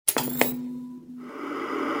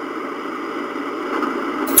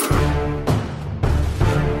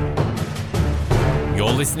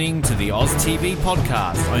listening to the Oz TV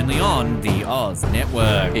podcast, only on the Oz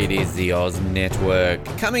Network. It is the Oz Network,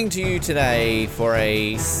 coming to you today for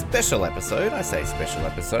a special episode. I say special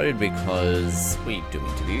episode because we do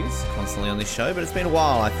interviews constantly on this show, but it's been a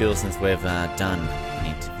while, I feel, since we've done an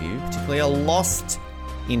interview, particularly a Lost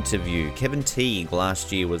interview. Kevin Teague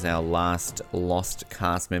last year was our last Lost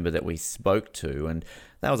cast member that we spoke to, and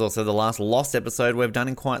that was also the last Lost episode we've done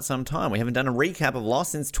in quite some time. We haven't done a recap of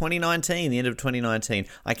Lost since 2019, the end of 2019.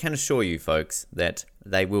 I can assure you, folks, that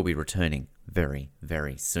they will be returning very,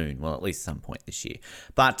 very soon. Well, at least some point this year.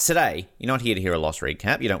 But today, you're not here to hear a Lost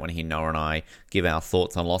recap. You don't want to hear Noah and I give our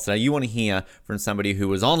thoughts on Lost today. You want to hear from somebody who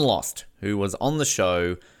was on Lost, who was on the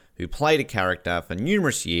show, who played a character for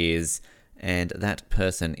numerous years, and that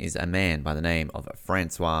person is a man by the name of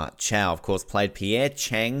François Chau. Of course, played Pierre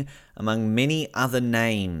Chang, among many other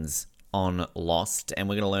names on Lost. And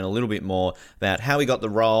we're going to learn a little bit more about how he got the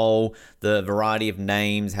role, the variety of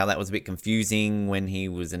names, how that was a bit confusing when he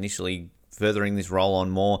was initially furthering this role on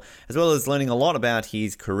more, as well as learning a lot about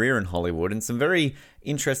his career in Hollywood and some very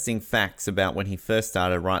interesting facts about when he first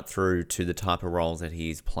started right through to the type of roles that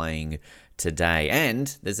he's playing today.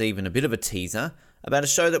 And there's even a bit of a teaser about a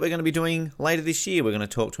show that we're going to be doing later this year. We're going to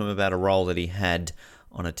talk to him about a role that he had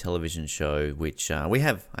on a television show, which we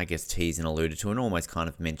have, I guess, teased and alluded to and almost kind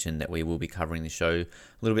of mentioned that we will be covering the show a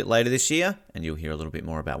little bit later this year, and you'll hear a little bit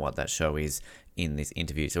more about what that show is in this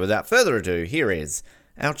interview. So without further ado, here is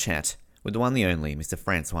our chat with the one, the only, Mr.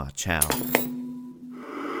 François Chau.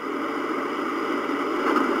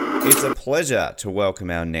 It's a pleasure to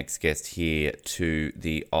welcome our next guest here to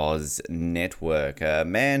the Oz Network, a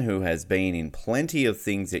man who has been in plenty of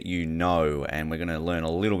things that you know, and we're going to learn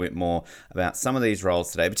a little bit more about some of these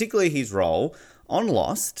roles today, particularly his role on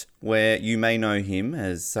Lost, where you may know him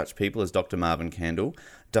as such people as Dr. Marvin Candle,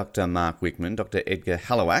 Dr. Mark Wickman, Dr. Edgar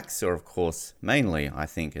Halowax, or of course, mainly, I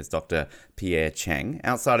think, as Dr. Pierre Chang.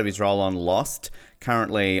 Outside of his role on Lost,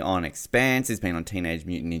 currently on Expanse, he's been on Teenage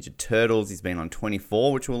Mutant Ninja Turtles, he's been on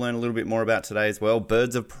 24, which we'll learn a little bit more about today as well,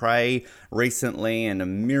 Birds of Prey recently, and a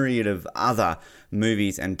myriad of other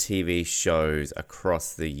movies and TV shows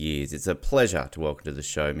across the years. It's a pleasure to welcome to the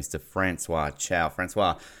show Mr. François Chau.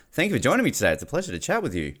 François, thank you for joining me today. It's a pleasure to chat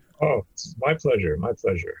with you. Oh, it's my pleasure. My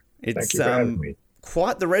pleasure. Thank you for having me.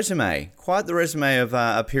 Quite the resume of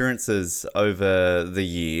appearances over the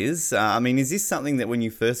years. I mean, is this something that when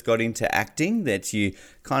you first got into acting that you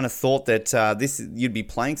kind of thought that you'd be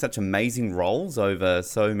playing such amazing roles over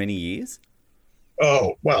so many years?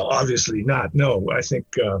 Oh, well, obviously not. No, I think,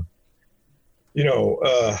 kind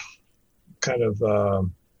of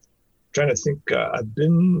trying to think. I've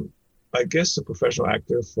been, I guess, a professional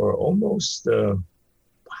actor for almost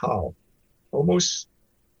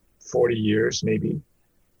 40 years maybe,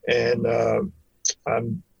 and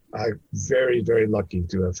I'm very, very lucky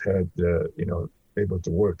to have had able to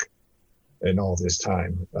work in all this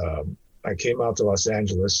time. I came out to Los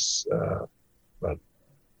Angeles about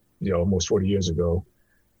almost 40 years ago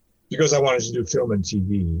because I wanted to do film and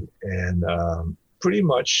TV, and pretty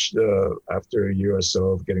much after a year or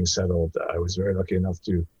so of getting settled, I was very lucky enough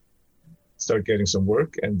to start getting some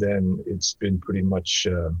work, and then it's been pretty much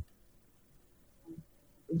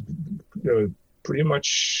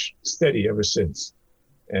steady ever since.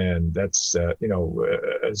 And that's I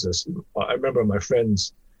remember my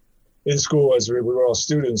friends in school, as we were all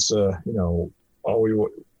students, we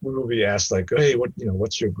would be asked like, hey,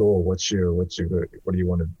 what's your goal, what do you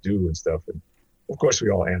want to do and stuff, and of course we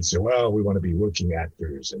all answer, well, we want to be working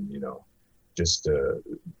actors and just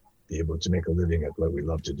be able to make a living at what we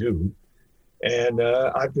love to do. And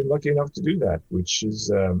I've been lucky enough to do that, which is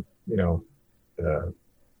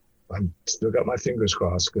I'm still got my fingers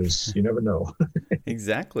crossed because you never know.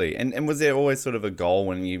 Exactly. And was there always sort of a goal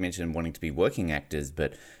when you mentioned wanting to be working actors,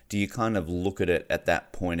 but do you kind of look at it at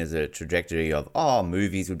that point as a trajectory of,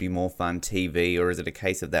 movies would be more fun, TV, or is it a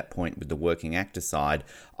case of that point with the working actor side,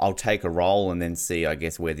 I'll take a role and then see, I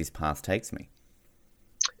guess, where this path takes me?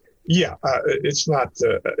 Yeah, it's not,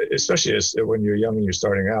 especially when you're young and you're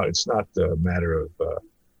starting out, it's not a matter of,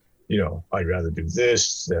 I'd rather do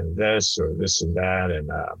this than this or this and that. And,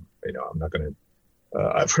 I'm not going to,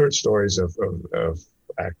 I've heard stories of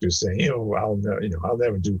actors saying, I'll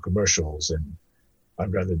never do commercials, and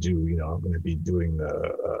I'd rather do, I'm going to be doing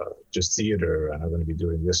just theater, and I'm going to be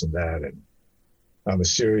doing this and that. And I'm a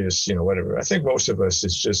serious, whatever. I think most of us,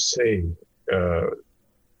 it's just, hey,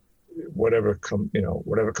 whatever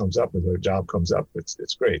comes up, if a job comes up,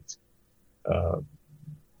 it's great. Of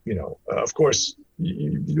course,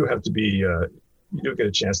 you do have to be, you do get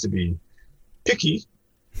a chance to be picky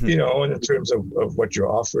in terms of what you're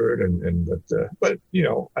offered but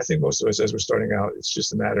I think most of us as we're starting out, it's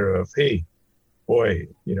just a matter of, hey, boy,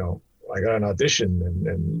 I got an audition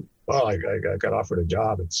and well, I got offered a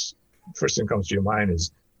job. It's first thing comes to your mind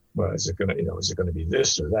is, well, is it gonna be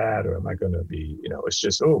this or that, or am I gonna be, it's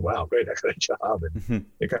just, oh wow, great, I got a job, and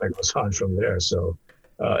it kind of goes on from there. So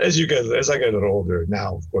as I get a little older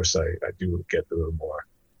now, of course, I do get a little more,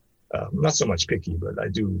 not so much picky, but I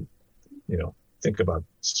do, think about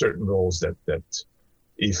certain roles that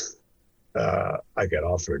if I get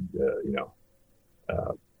offered,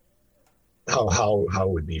 how it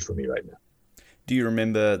would be for me right now. Do you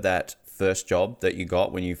remember that first job that you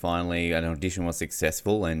got when you finally an audition was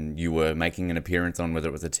successful and you were making an appearance on whether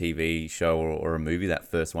it was a TV show or a movie? That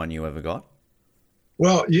first one you ever got?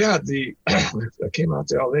 Well, yeah, I came out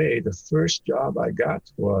to LA. The first job I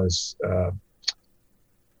got was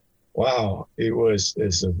it was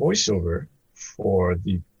as a voiceover for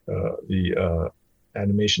the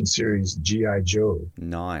animation series G.I. Joe.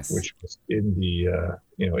 Nice. Which was in the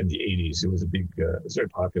in the 80s. It was it was very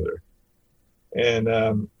popular.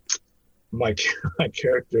 And my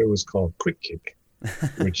character was called Quick Kick,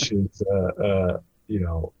 which is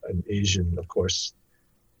an Asian, of course,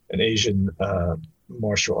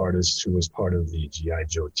 martial artist who was part of the G.I.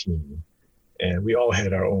 Joe team, and we all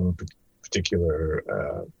had our own particular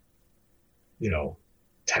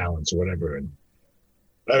talents or whatever. And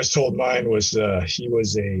I was told mine was he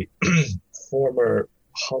was a former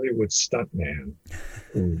Hollywood stuntman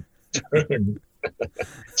who turned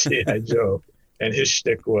G.I. Joe. And his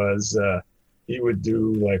shtick was he would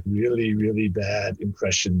do like really, really bad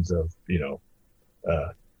impressions of,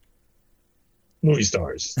 movie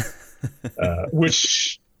stars,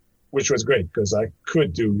 which was great because I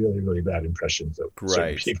could do really, really bad impressions of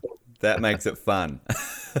certain people. That makes it fun.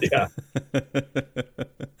 Yeah.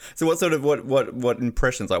 So what sort of what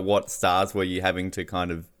impressions, like what stars were you having to kind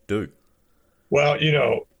of do? Well,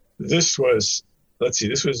 this was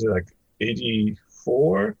like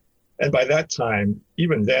 84. And by that time,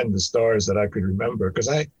 even then, the stars that I could remember, because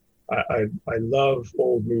I love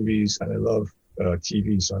old movies and I love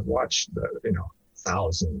TV, so I've watched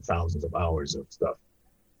thousands of hours of stuff,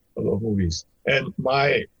 of old movies. And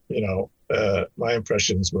my my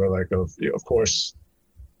impressions were like of course,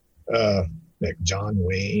 like John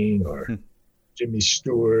Wayne or Jimmy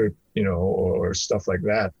Stewart, or stuff like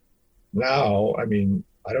that. Now, I mean,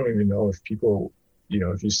 I don't even know if people.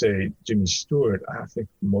 If you say Jimmy Stewart, I think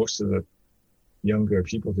most of the younger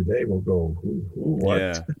people today will go, who,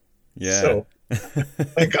 what? Yeah. So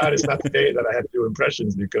thank God it's not the day that I had to do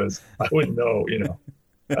impressions because I wouldn't know,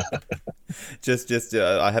 Just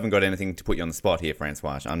I haven't got anything to put you on the spot here,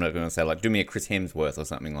 Francois. I'm not going to say like, do me a Chris Hemsworth or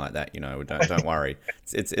something like that. Don't worry.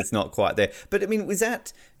 It's not quite there. But I mean, was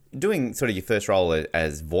that doing sort of your first role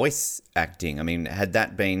as voice acting? I mean, had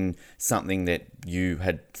that been something that you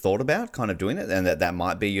had thought about kind of doing it and that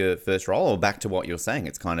might be your first role? Or back to what you're saying,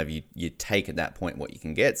 it's kind of you take at that point what you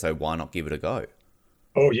can get, so why not give it a go?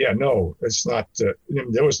 Oh yeah, no, it's not,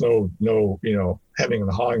 there was no hemming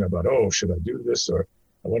and hawing about, oh, should I do this? Or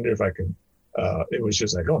I wonder if I can, it was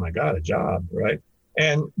just like, oh my God, a job, right?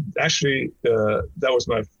 And actually, that was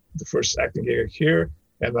the first acting gig here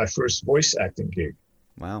and my first voice acting gig.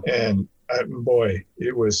 Wow. And boy,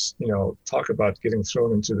 it was, talk about getting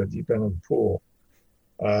thrown into the deep end of the pool.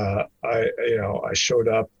 I showed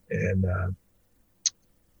up and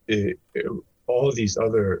all of these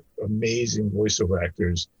other amazing voiceover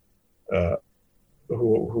actors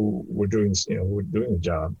who were doing, who were doing the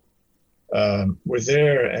job, were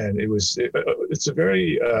there, and it's a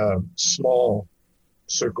very small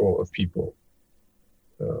circle of people.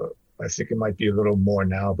 I think it might be a little more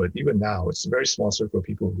now, but even now, it's a very small circle of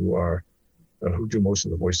people who do most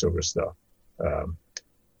of the voiceover stuff.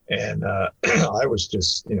 And I was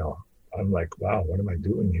just, I'm like, wow, what am I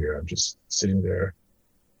doing here? I'm just sitting there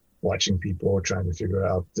watching people trying to figure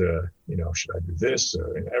out, should I do this?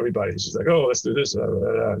 And everybody's just like, oh, let's do this.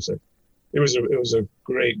 It's like, it was a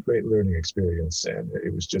great learning experience. And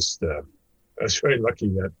it was just, I was very lucky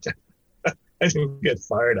that I didn't get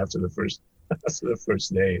fired after the first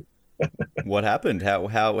day. What happened?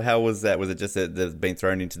 How was that? Was it just that being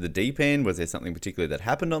thrown into the deep end? Was there something particular that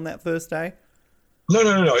happened on that first day?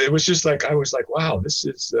 No. It was just like, I was like, wow, this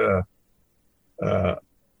is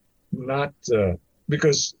not,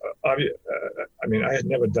 because I mean, I had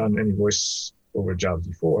never done any voiceover jobs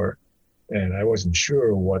before, and I wasn't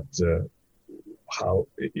sure how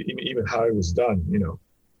it was done.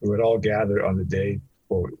 We would all gather on the day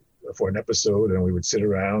for an episode, and we would sit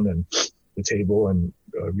around and the table and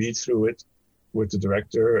read through it with the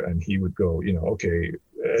director, and he would go, okay,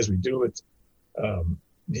 as we do it,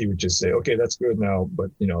 he would just say, okay, that's good now,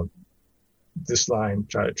 but this line,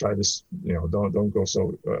 try this, don't go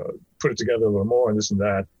so, put it together a little more and this and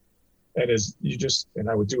that. And and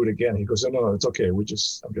I would do it again. He goes, no, it's okay. I'm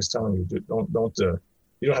just telling you, don't,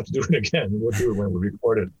 you don't have to do it again. We'll do it when we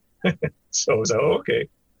record it. So I was like, oh, okay.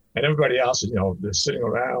 And everybody else, they're sitting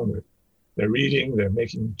around, they're reading, they're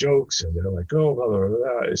making jokes, and they're like, oh, blah, blah,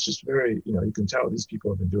 blah. It's just very, you can tell thjust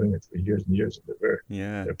people have been doing it for years and years. And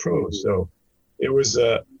they're pros. So it was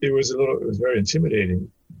very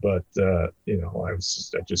intimidating, but I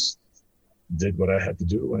just did what I had to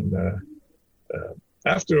do, and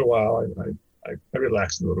after a while, I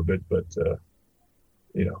relaxed a little bit, but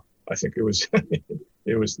I think it was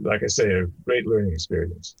it was, like I say, a great learning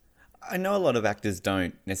experience. I know a lot of actors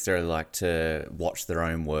don't necessarily like to watch their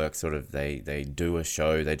own work. Sort of, they do a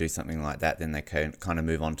show, they do something like that, then they can kind of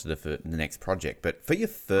move on to the next project. But for your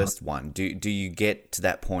first one, do you get to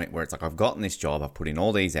that point where it's like, I've gotten this job, I've put in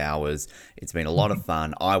all these hours, it's been a lot of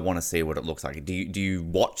fun, I want to see what it looks like? Do you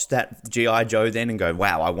watch that G.I. Joe then and go,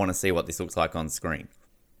 wow, I want to see what this looks like on screen?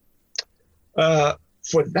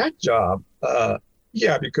 For that job,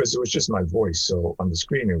 yeah, because it was just my voice. So on the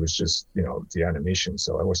screen, it was just, the animation.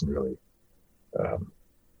 So I wasn't really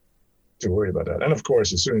too worried about that. And of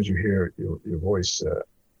course, as soon as you hear your voice,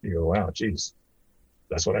 you go, wow, geez,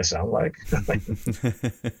 that's what I sound like.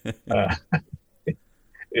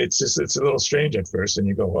 It's a little strange at first. And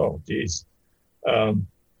you go, oh, geez. And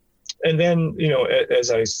then,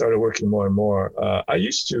 as I started working more and more, I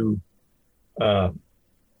used to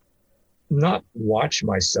not watch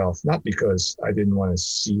myself, not because I didn't want to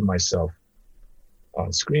see myself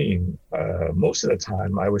on screen. Most of the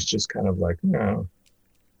time I was just kind of like,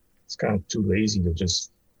 it's kind of too lazy to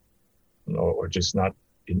just, or just not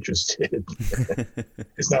interested.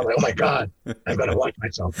 It's not like, oh my God, I've got to watch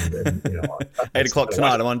myself. And then, 8 o'clock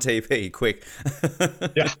tonight, I'm on TV, quick.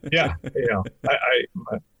 Yeah.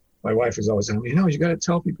 My wife is always telling me, you got to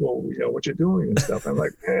tell people, what you're doing and stuff. I'm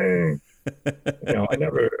like, hey. I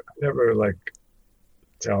never like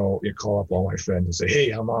call up all my friends and say,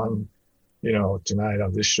 hey, I'm on, tonight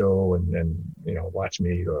on this show and watch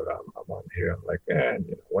me, or I'm on here. I'm like,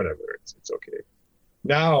 whatever, it's okay.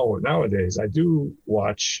 Nowadays, I do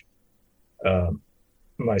watch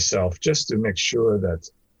myself just to make sure that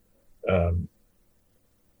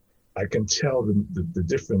I can tell the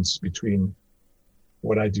difference between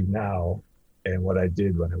what I do now and what I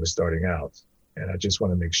did when I was starting out. And I just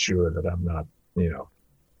want to make sure that I'm not,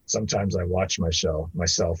 sometimes I watch myself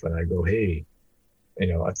and I go, hey,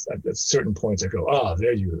 at certain points I go, oh,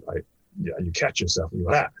 there you catch yourself. You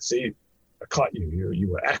go, see, I caught you. You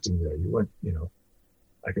were acting there. You weren't,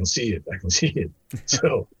 I can see it.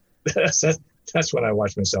 So that's when I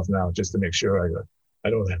watch myself now, just to make sure I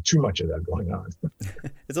don't have too much of that going on.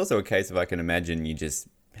 It's also a case of, I can imagine you just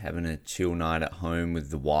having a chill night at home with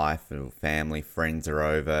the wife or family, friends are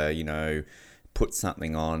over, put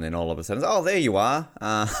something on and all of a sudden, oh, there you are.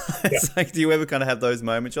 It's like, do you ever kind of have those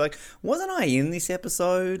moments? You're like, wasn't I in this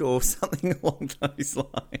episode, or something along those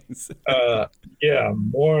lines? Yeah,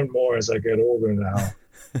 more and more as I get older now,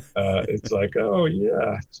 it's like, oh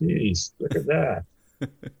yeah, geez, look at that.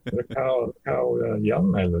 Look how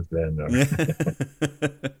young I look then.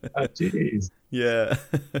 Geez. Yeah.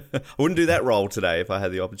 I wouldn't do that role today if I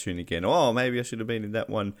had the opportunity again. Oh, maybe I should have been in that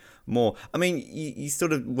one more. I mean, you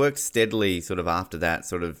sort of worked steadily sort of after that,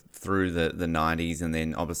 sort of through the 90s, and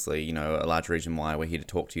then obviously, a large reason why we're here to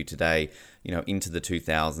talk to you today, into the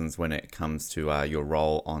 2000s when it comes to your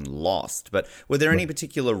role on Lost. But were there any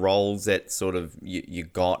particular roles that sort of you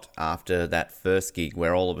got after that first gig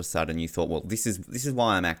where all of a sudden you thought, well, this is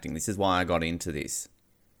why I'm acting, this is why I got into this?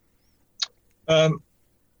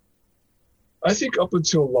 I think up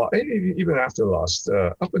until even after Lost,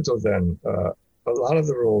 up until then, a lot of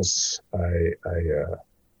the roles I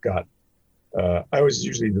got, I was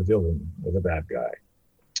usually the villain or the bad guy.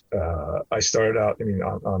 I started out,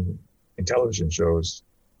 on in television shows,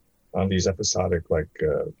 on these episodic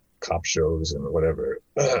cop shows and whatever.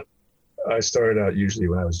 I started out usually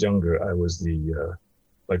when I was younger. I was the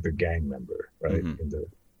gang member, right,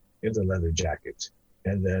 in the leather jacket,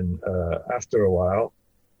 and then after a while.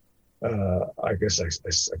 I guess I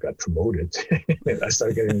got promoted. I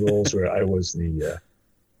started getting roles where I was the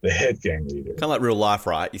head gang leader. Kind of like real life,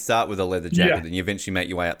 right? You start with a leather jacket and you eventually make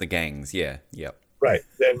your way up the gangs. Yeah, yep. Right.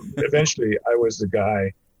 Then eventually I was the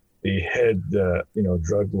guy, the head,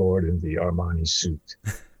 drug lord in the Armani suit.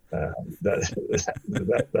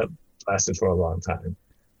 That lasted for a long time.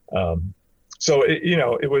 So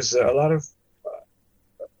it was a lot of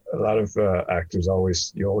actors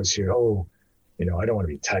you always hear, oh, I don't want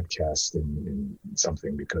to be typecast in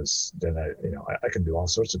something, because then I can do all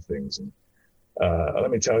sorts of things. And let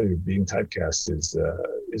me tell you, being typecast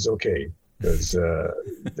is okay, because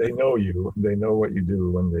they know you, they know what you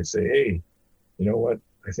do when they say, hey, you know what?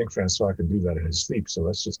 I think François can do that in his sleep, so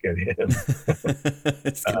let's just get him.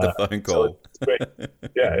 Let's get the phone call. So it's great.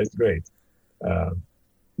 Yeah, it's great.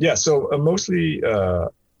 So mostly,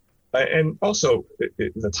 and also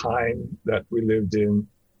the time that we lived in,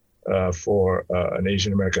 for an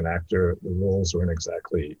Asian American actor, the roles weren't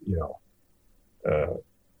exactly,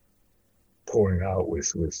 pouring out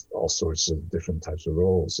with all sorts of different types of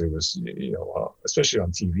roles. It was, especially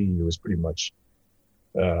on TV, it was pretty much,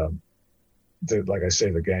 like I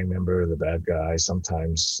say, the gang member, the bad guy,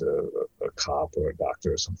 sometimes a cop or a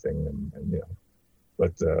doctor or something, and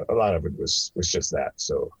but a lot of it was just that.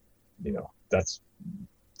 So, that's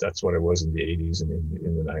what it was in the 80s and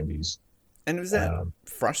in the 90s. And was that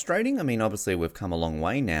frustrating? I mean, obviously we've come a long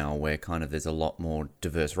way now where kind of there's a lot more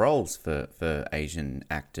diverse roles for Asian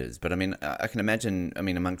actors. But I mean, I can imagine,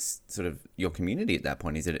 amongst sort of your community at that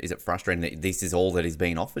point, is it frustrating that this is all that is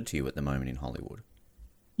being offered to you at the moment in Hollywood?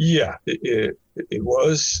 Yeah, it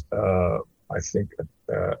was. I think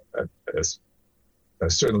at a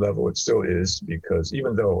certain level it still is, because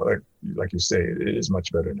even though, like you say, it is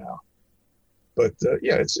much better now. But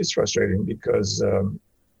it's frustrating because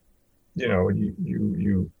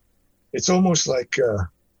you it's almost like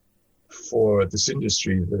for this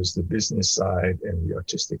industry, there's the business side and the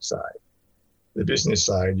artistic side. The business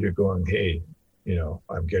side, you're going, hey,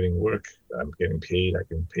 I'm getting work, I'm getting paid, I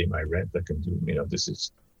can pay my rent, I can do,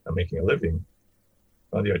 I'm making a living.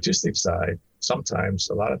 On the artistic side, a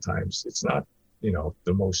lot of times, it's not,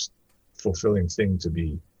 the most fulfilling thing to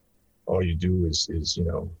be. All you do is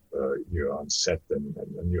you're on set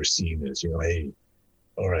and your scene is, hey,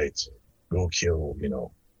 all right, go kill,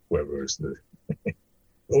 whoever's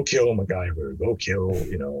go kill MacGyver, go kill,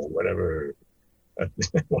 whatever,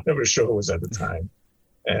 whatever show was at the time.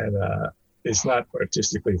 And it's not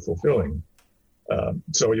artistically fulfilling.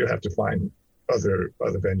 So you have to find other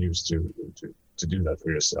venues to do that for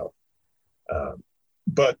yourself.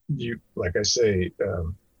 But like I say,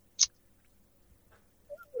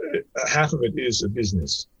 half of it is a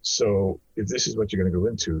business. So if this is what you're going to go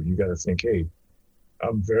into, you got to think, hey,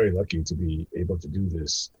 I'm very lucky to be able to do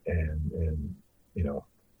this and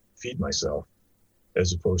feed myself,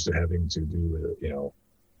 as opposed to having to do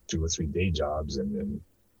 2 or 3 day jobs and then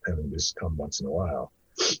having this come once in a while.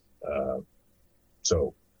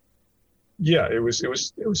 So yeah, it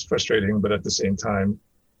was frustrating, but at the same time,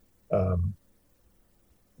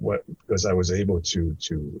 because I was able to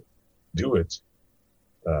do it,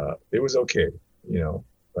 it was okay.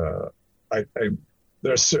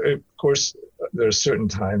 There are certain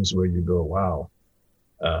times where you go, wow.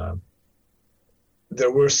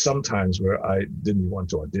 There were some times where I didn't want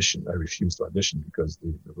to audition. I refused to audition because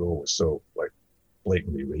the role was so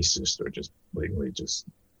blatantly racist or just blatantly just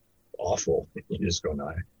awful. You just go,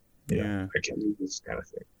 nah, I can't do this kind of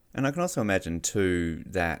thing. And I can also imagine too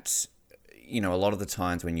that, a lot of the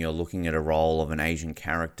times when you're looking at a role of an Asian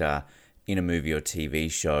character in a movie or TV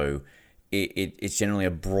show, it's generally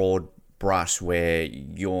a broad brush where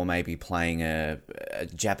you're maybe playing a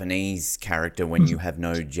Japanese character when you have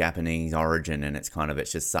no Japanese origin, and it's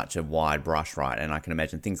just such a wide brush, right? And I can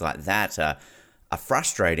imagine things like that are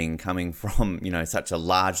frustrating coming from, such a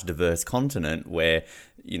large, diverse continent where,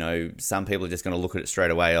 some people are just going to look at it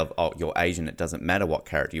straight away of, oh, you're Asian, it doesn't matter what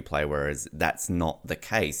character you play, whereas that's not the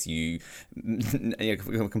case. You're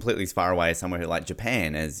completely as far away as somewhere like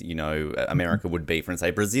Japan as, America would be from,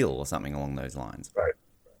 say, Brazil or something along those lines. Right.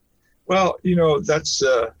 Well, that's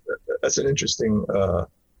an interesting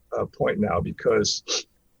point now, because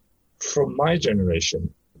from my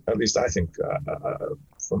generation, at least I think,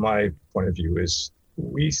 from my point of view, is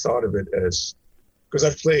we thought of it as, because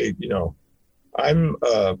I've played, I'm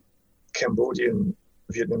Cambodian,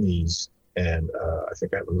 Vietnamese, and I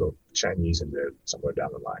think I have a little Chinese in there somewhere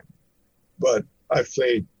down the line. But I've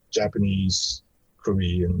played Japanese,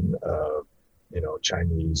 Korean,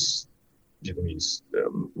 Chinese, Vietnamese,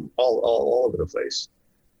 all over the place.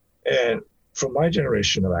 And from my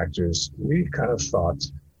generation of actors, we kind of thought,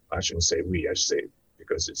 I shouldn't say we, I should say,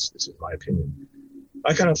 because this is my opinion.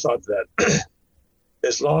 I kind of thought that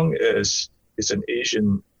as long as it's an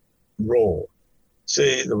Asian role,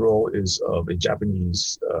 say the role is of a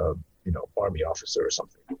Japanese, army officer or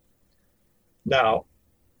something. Now,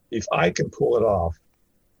 if I can pull it off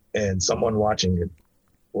and someone watching it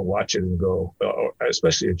will watch it and go, or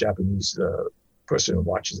especially a Japanese person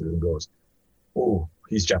watches it and goes, oh,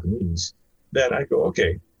 he's Japanese, then I go,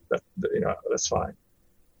 okay, that's fine.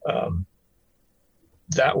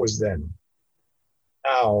 that was then.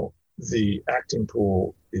 Now the acting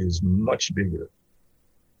pool is much bigger,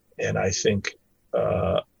 and I think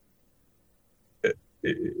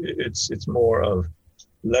it's more of,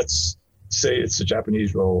 let's say it's a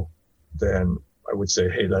Japanese role, then I would say,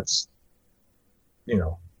 hey, let's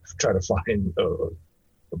try to find a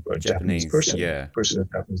Japanese person of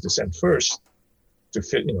Japanese descent first to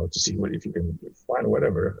fit, to see what if you can find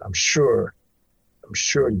whatever. I'm sure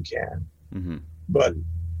you can. Mm-hmm. But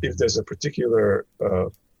if there's a particular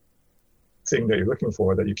thing that you're looking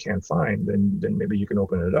for that you can't find, then maybe you can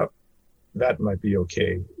open it up. That might be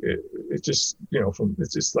okay. It's just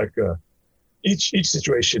it's just like each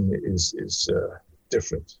situation is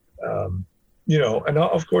different. And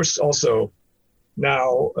of course also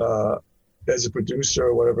now as a producer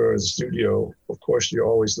or whatever, as a studio, of course you're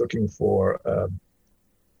always looking for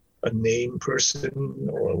a name person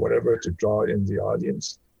or whatever to draw in the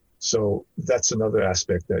audience. So that's another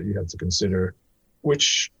aspect that you have to consider,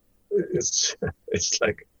 which it's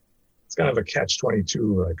like, it's kind of a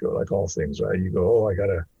catch-22, like all things, right? You go, I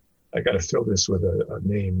gotta fill this with a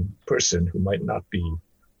name person who might not be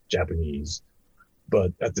Japanese,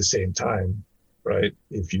 but at the same time, right?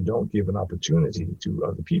 If you don't give an opportunity to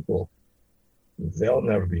other people, they'll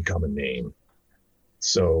never become a name.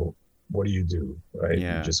 So what do? Right?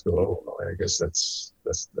 Yeah. You just go, I guess that's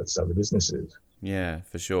how the business is. Yeah,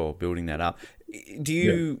 for sure. Building that up. Do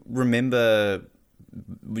you remember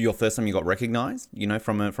your first time you got recognized,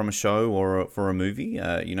 from a show or for a movie?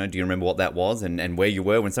 Do you remember what that was and where you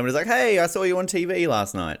were when somebody's like, hey, I saw you on TV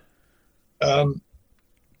last night? I'm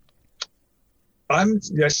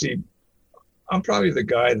probably the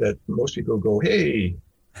guy that most people go, hey,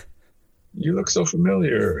 you look so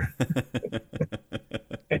familiar.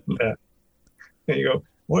 and you go,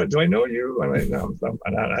 what, do I know you? And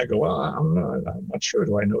I go, well, I'm not sure.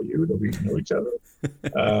 Do I know you? Do we know each other?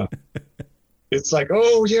 It's like,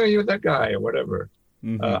 oh yeah, you're that guy or whatever.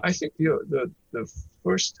 Mm-hmm. I think the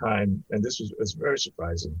first time, and this was very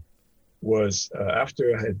surprising, was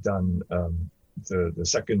after I had done the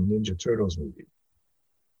second Ninja Turtles movie.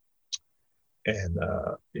 And,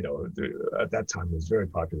 at that time it was very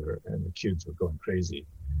popular and the kids were going crazy.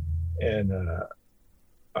 And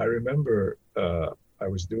I remember I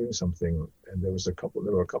was doing something and there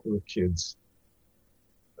were a couple of kids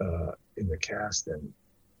in the cast, and,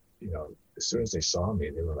 as soon as they saw me,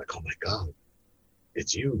 they were like, oh my God,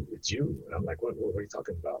 it's you. And I'm like, what are you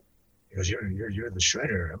talking about? He goes, you're the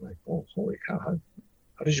Shredder. I'm like, oh, holy cow.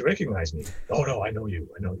 How did you recognize me? Oh no, I know you.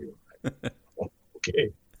 Oh,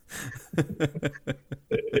 okay.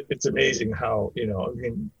 It's amazing how,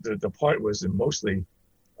 the part was mostly,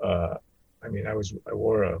 I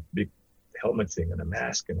wore a big helmet thing and a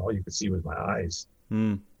mask and all you could see was my eyes.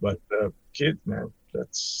 But kids, man,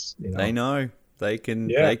 that's, they know. They can,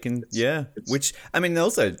 which,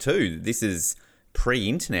 also too, this is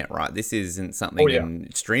pre-internet, right? This isn't something in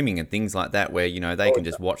streaming and things like that where, they can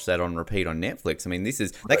just watch that on repeat on Netflix.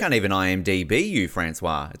 They can't even IMDb you,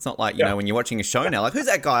 Francois. It's not like, when you're watching a show now, like, who's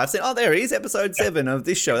that guy? I've said, oh, there he is, episode 7 of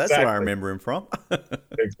this show. That's where I remember him from.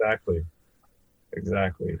 Exactly.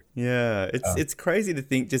 Yeah, it's crazy to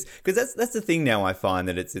think, just because that's the thing now. I find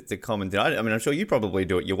that it's a common thing. I'm sure you probably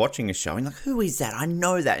do it. You're watching a show and like, who is that? I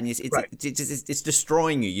know that, and it's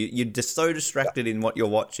destroying you. You're just so distracted in what you're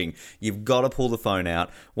watching. You've got to pull the phone out.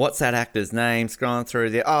 What's that actor's name? Scrolling through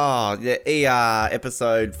there. Oh, the ER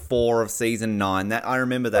episode 4 of season 9. That I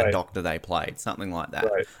remember that doctor they played, something like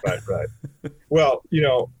that. Right. Well,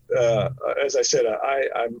 as I said,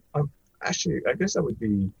 I'm actually, I guess I'm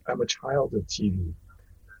a child of TV.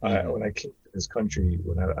 When I came to this country,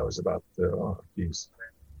 when I was about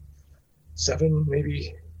 7,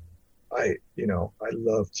 maybe, I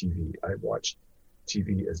love TV. I watched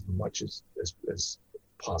TV as much as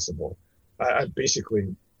possible. I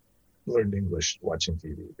basically learned English watching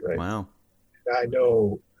TV, right? Wow. I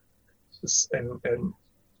know, and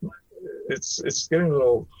it's getting a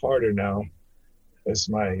little harder now as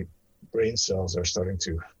my brain cells are starting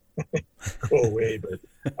to go away, but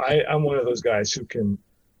I'm one of those guys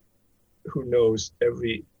who knows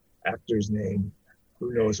every actor's name,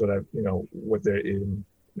 who knows what they're in.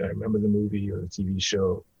 I remember the movie or the TV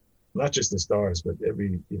show, not just the stars, but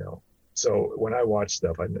every, so when I watch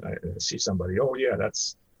stuff, I see somebody, oh yeah,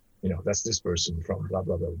 that's this person from blah,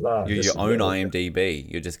 blah, blah, blah. You're your own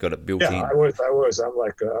IMDb. You just got it built in. Yeah, I was. I'm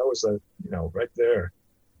like, I was right there.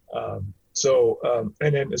 And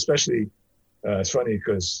then especially, it's funny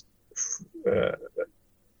because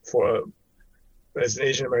as an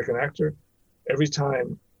Asian American actor, every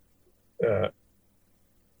time I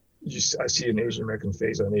see an Asian American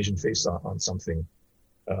face or an Asian face on something,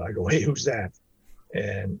 I go, hey, who's that?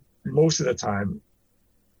 And most of the time,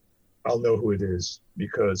 I'll know who it is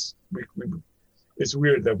because it's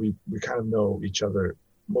weird that we kind of know each other.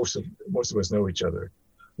 Most of us know each other.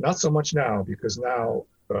 Not so much now, because now,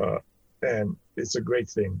 and it's a great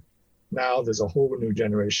thing. Now there's a whole new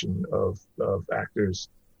generation of actors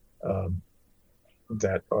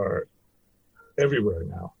that are everywhere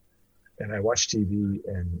now. And I watch TV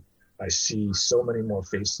and I see so many more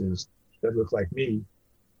faces that look like me,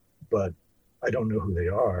 but I don't know who they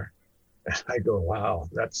are. And I go, wow,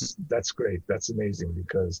 that's great. That's amazing,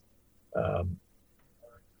 because,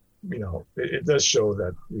 it does show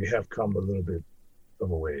that we have come a little bit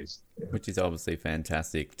of a ways. You know? Which is obviously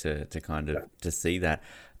fantastic to kind of to see that.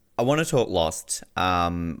 I want to talk Lost.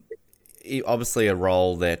 Obviously a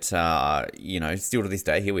role that, still to this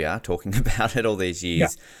day, here we are talking about it all these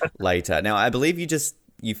years later. Now, I believe you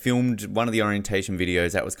filmed one of the orientation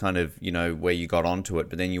videos. That was kind of, where you got onto it,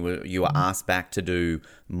 but then you were asked back to do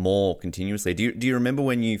more continuously. Do you remember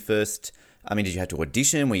when you first, did you have to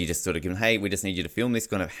audition? Were you just sort of given, hey, we just need you to film this,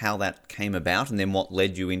 kind of how that came about, and then what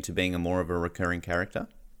led you into being more of a recurring character?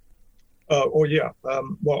 I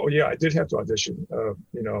did have to audition.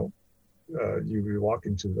 You walk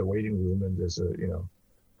into the waiting room and there's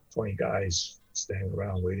 20 guys standing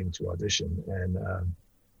around waiting to audition. And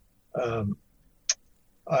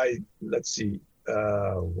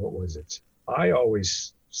what was it? I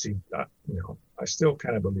always see, I still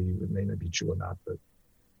kind of believe, it may not be true or not, but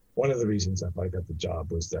one of the reasons I got the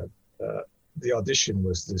job was that the audition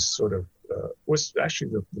was this sort of, was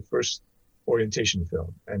actually the first orientation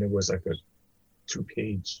film. And it was like a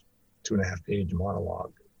 2.5 page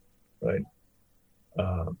monologue. Right.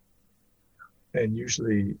 And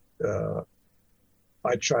usually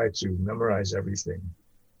I try to memorize everything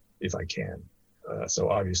if I can. So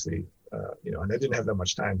obviously, and I didn't have that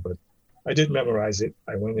much time, but I did memorize it.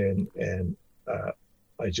 I went in and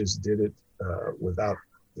I just did it without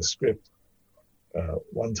the script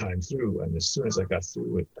one time through. And as soon as I got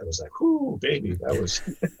through it, I was like, whoo, baby, that was,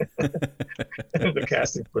 and the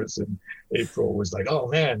casting person, April, was like, oh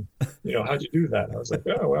man, how'd you do that? I was like,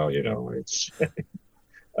 oh, well, it's,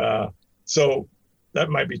 so that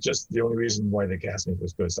might be just the only reason why they cast me,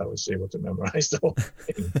 was because I was able to memorize the whole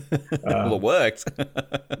thing. Well, it worked.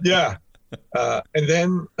 Yeah. And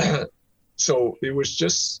then, so it was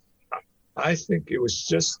just, I think it was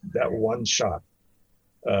just that one shot.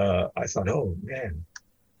 I thought, oh man,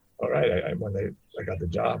 all right. When I got the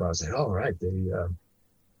job, I was like, all right,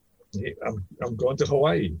 I'm going to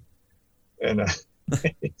Hawaii. And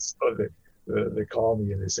so they call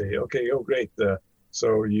me and they say, okay, oh great.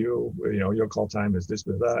 So your call time is this,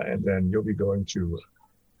 and then you'll be going to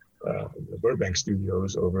the Burbank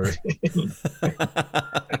studios over in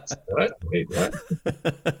what? Wait, what?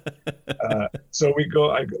 So we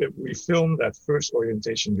filmed that first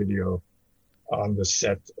orientation video on the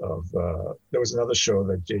set of, there was another show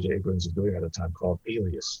that J.J. Abrams was doing at the time called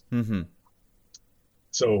Alias. Mm-hmm.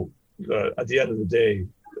 So at the end of the day,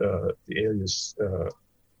 the Alias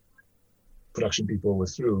production people were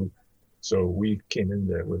through. So we came in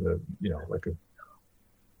there with the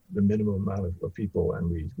minimum amount of people,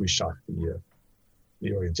 and we shot the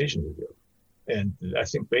orientation video. And I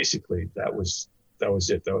think basically that was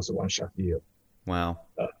it. That was a one-shot deal. Wow.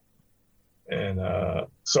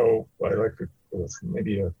 So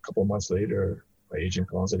maybe a couple of months later, my agent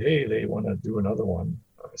called and said, hey, they want to do another one.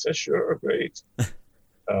 I said, sure, great.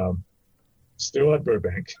 Still at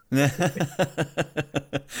Burbank. Don't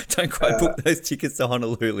quite book those tickets to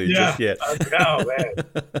Honolulu just yet. No, man.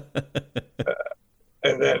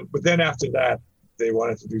 But then after that, they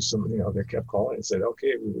wanted to do some, they kept calling and said,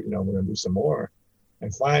 okay, we're going to do some more.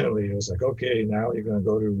 And finally, it was like, okay, now you're going to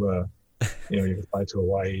go to, you can fly to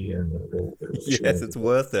Hawaii and yes, it's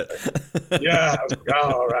worth it. Yeah, I was like,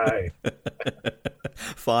 oh, all right.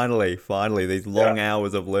 Finally, these long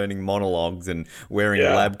hours of learning monologues and wearing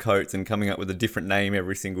lab coats and coming up with a different name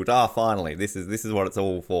every single day. Finally, this is what it's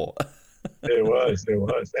all for. It was, and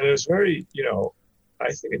it was very,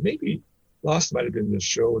 I think it maybe Lost might have been the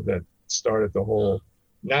show that started the whole.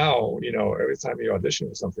 Now, every time you audition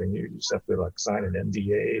for something, you just have to sign an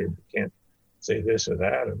NDA, and you can't say this or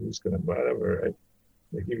that, or who's going to whatever.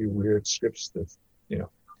 They give you weird scripts that,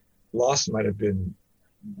 Lost might have been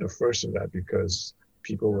the first of that, because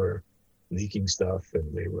people were leaking stuff,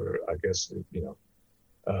 and they were, I guess,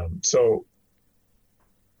 so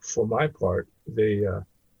for my part,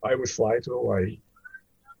 I would fly to Hawaii,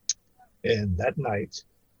 and that night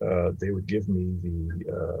they would give me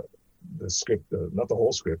the script, not the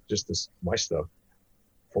whole script, just my stuff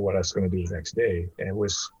for what I was going to do the next day. And it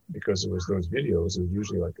was, because it was those videos, it was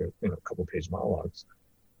usually like a couple page monologues.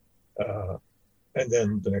 And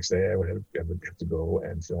then the next day I would have to go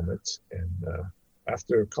and film it. And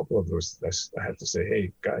after a couple of those, I had to say,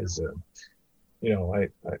 hey guys, I'm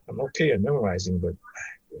okay at memorizing, but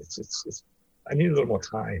it's I need a little more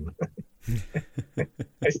time.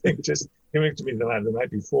 I think just giving it to me the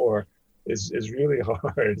night before is really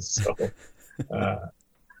hard. So,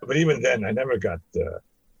 but even then, I never got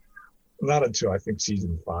not until I think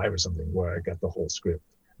season 5 or something where I got the whole script.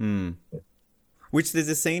 Which there's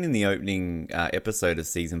a scene in the opening episode of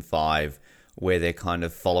season 5 where they're kind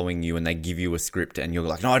of following you and they give you a script and you're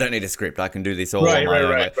like, no, I don't need a script. I can do this all on my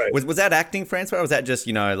own. Right. Was that acting, François, or was that just,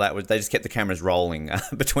 they just kept the cameras rolling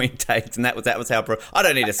between takes and that was how I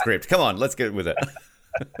don't need a script. Come on, let's get with it.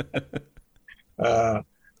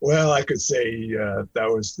 Well, I could say that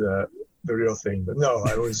was the real thing, but no,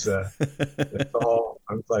 I was all.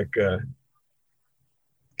 I was like,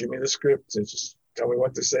 give me the script and just tell me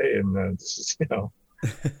what to say, and this is,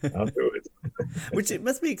 I'll do it. Which it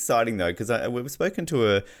must be exciting though, because we've spoken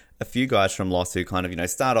to a few guys from Lost who kind of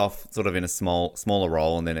start off sort of in a smaller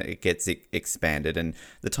role and then it gets expanded, and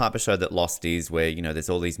the type of show that Lost is, where there's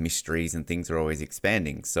all these mysteries and things are always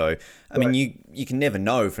expanding. So I mean, you can never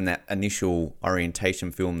know from that initial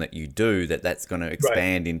orientation film that you do that's going to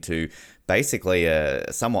expand into basically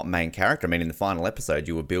a somewhat main character. I mean, in the final episode,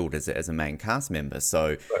 you were billed as a main cast member.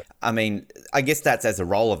 So, I mean, I guess that's, as a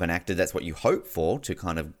role of an actor, that's what you hope for, to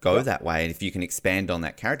kind of go that way. And if you can expand on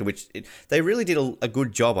that character, which they really did a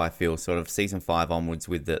good job, I feel, sort of season 5 onwards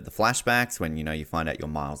with the flashbacks when, you find out you're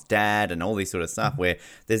Miles' dad and all this sort of stuff, where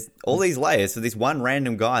there's all these layers for this one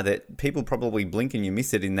random guy that people probably blink and you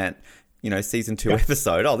miss it in that, season 2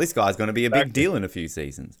 episode. Oh, this guy's going to be a big deal in a few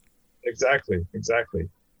seasons. Exactly.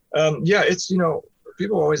 It's,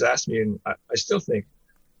 people always ask me, and I still think,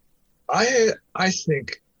 I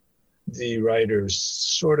think the writers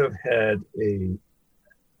sort of had a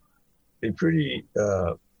pretty,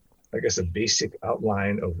 I guess, a basic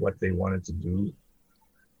outline of what they wanted to do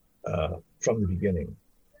from the beginning.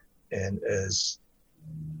 And as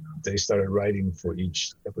they started writing for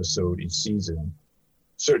each episode, each season,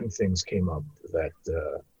 certain things came up that,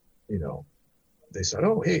 they said,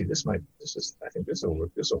 oh, hey, I think this will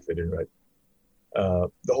work. This will fit in right.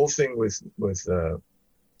 The whole thing with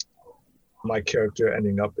my character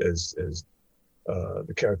ending up as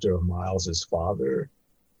the character of Miles' father.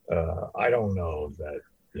 I don't know that,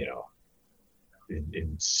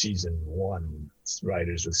 in season 1,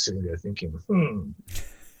 writers were sitting there thinking,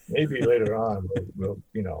 maybe later on we'll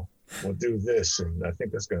do this. And I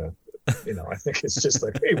think that's going to, I think it's just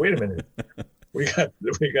like, hey, wait a minute. We got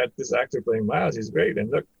this actor playing Miles. He's great. And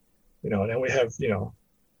look, and then we have,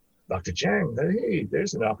 Dr. Chang. Hey,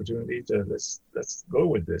 there's an opportunity to let's go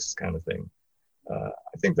with this kind of thing. I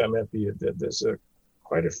think that might be there's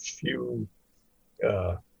quite a few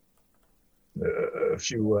what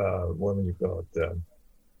do you call it,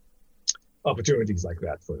 opportunities like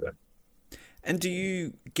that for them. And do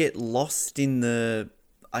you get lost in the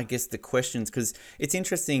questions? Because it's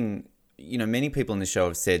interesting. Many people in the show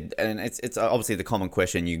have said, and it's obviously the common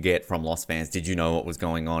question you get from Lost fans: did you know what was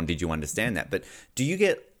going on? Did you understand that? But do you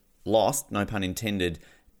get lost, no pun intended,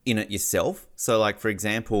 in it yourself? So, like, for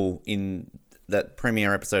example, in that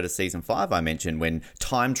premiere episode of season 5 I mentioned, when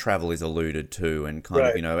time travel is alluded to, and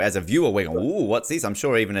kind of, as a viewer, we're going, ooh, what's this? I'm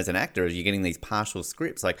sure even as an actor, as you're getting these partial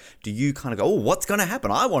scripts, like, do you kind of go, oh, what's going to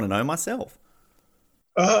happen? I want to know myself.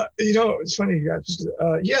 It's funny.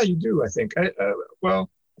 You do, I think. Well,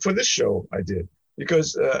 for this show, I did,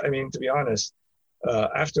 because to be honest,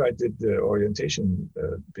 after I did the orientation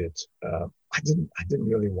bit, I didn't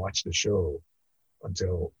really watch the show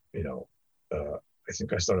until I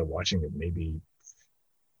think I started watching it maybe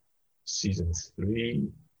season 3,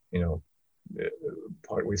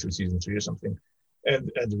 partway through season 3 or something,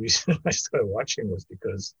 and the reason I started watching was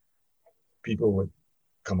because people would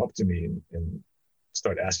come up to me and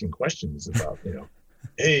start asking questions about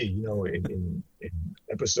hey, in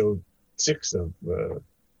episode 6 of,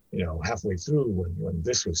 halfway through when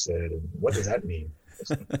this was said, and what does that mean?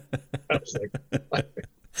 I was like,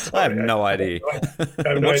 I have no idea.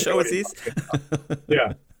 What show is this?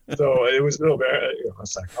 Yeah. So it was a little bit, I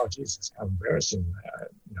was like, oh, Jesus, it's kind of embarrassing.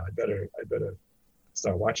 I better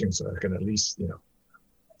start watching so I can at least,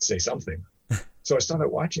 say something. So I started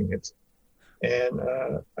watching it, and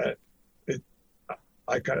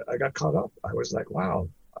I got caught up. I was like, wow,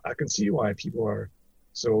 I can see why people are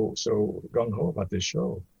so gung ho about this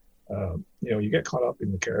show. You get caught up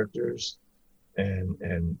in the characters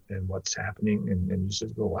and what's happening, and you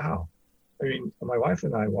just go, wow. I mean, my wife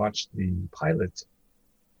and I watched the pilot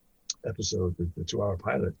episode, the 2-hour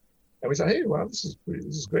pilot, and we thought, hey, wow, this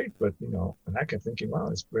is great, but and I kept thinking, wow,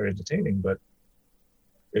 it's very entertaining, but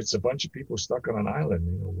it's a bunch of people stuck on an island.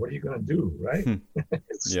 What are you going to do, right?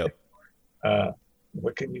 It's Yep.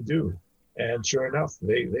 what can you do? And sure enough,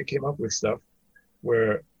 they came up with stuff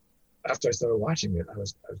where after I started watching it, I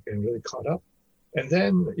was getting really caught up. And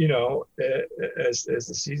then, as the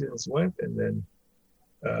seasons went, and then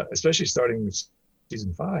especially starting with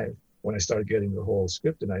season 5, when I started getting the whole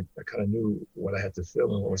script and I kind of knew what I had to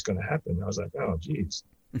film and what was going to happen, I was like, oh, geez,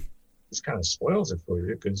 this kind of spoils it for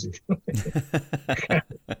you, because you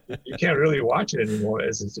can't really watch it anymore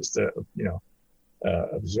as it's just a,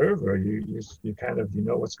 observer. You kind of,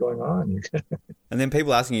 what's going on. And then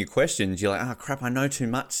people asking you questions, you're like, oh crap, I know too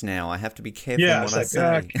much now. I have to be careful yeah, what I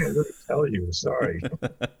say. I can't really tell you. Sorry.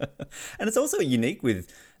 And it's also unique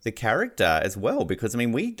with the character as well, because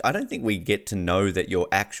I don't think we get to know that your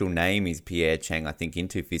actual name is Pierre Chang, I think, in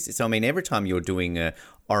Two Fists. So every time you're doing a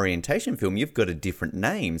orientation film, you've got a different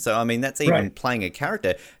name. So that's even right. Playing a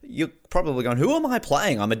character, you're probably going, who am I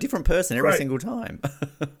playing? I'm a different person every right. single time.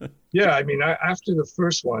 Yeah, after the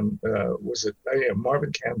first one,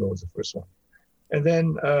 Marvin Campbell was the first one. And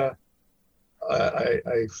then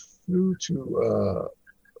I flew to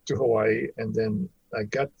Hawaii, and then I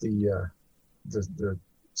got the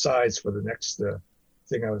sides for the next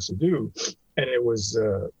thing I was to do, and it was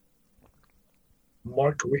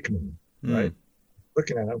Mark Wickman, right?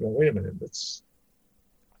 Looking at it, I'm going, wait a minute,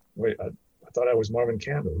 I thought I was Marvin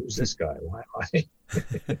Campbell. Who's this guy? Why am I?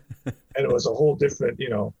 And it was a whole different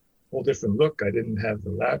look. I didn't have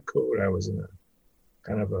the lab coat. I was in a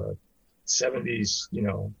kind of a 70s,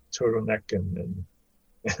 turtleneck and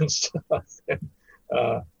stuff. And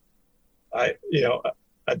at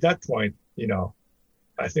that point,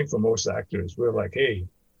 I think for most actors, we're like, hey,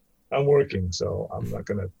 I'm working, so I'm not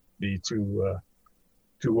going to be too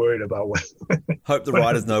worried about what. Hope the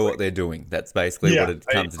writers know what they're doing. That's basically what it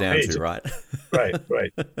comes down to, right? Right.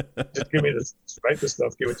 Just give me write the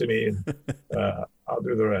stuff, give it to me, and I'll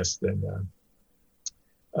do the rest. And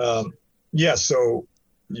so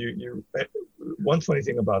you one funny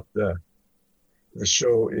thing about the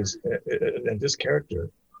show is, and this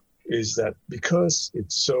character, is that because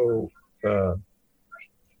it's so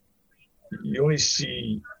you only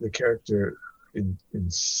see the character in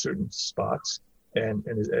certain spots, and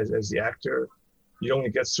as the actor, you only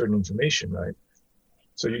get certain information, right?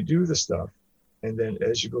 So you do the stuff, and then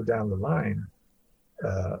as you go down the line,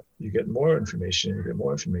 you get more information,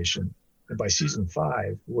 and by season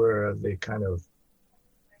 5, where they kind of,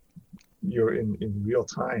 you're in real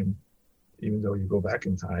time, even though you go back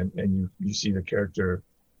in time, and you see the character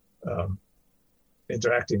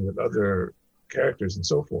interacting with other characters and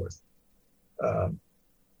so forth.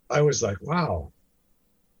 I was like, wow,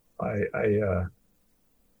 I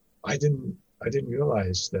didn't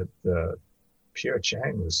realize that Pierre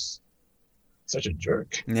Chang was such a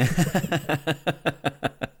jerk. I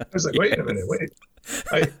was like, wait a minute,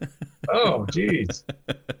 oh, geez.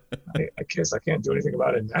 I guess I can't do anything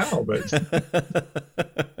about it now, but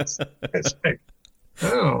it's like,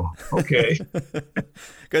 oh, okay.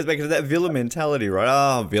 Goes back to that villain mentality, right?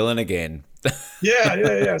 Oh, villain again. Yeah.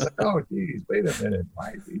 It's like, oh, geez, wait a minute.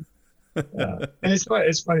 Why is he? And it's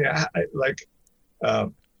funny. I like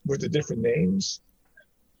with the different names,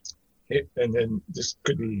 and then this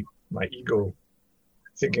could be my ego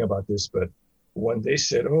thinking about this, but when they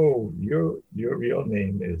said, "Oh, your real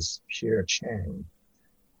name is Pierre Chang,"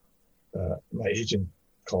 my agent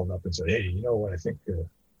called up and said, "Hey, you know what? I think they're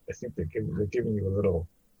giving you a little,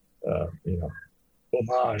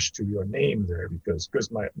 homage to your name there, because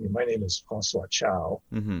my name is François Chau."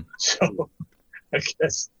 Mm-hmm. So I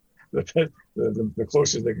guess the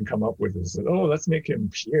closest they can come up with is that, oh, let's make him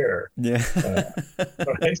Pierre. Yeah.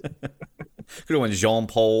 Right. Could have went Jean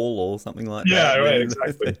Paul or something like that. Yeah, right,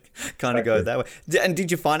 exactly. Kind of go that way. And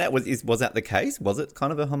did you find out, was that the case? Was it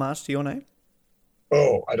kind of a homage to your name?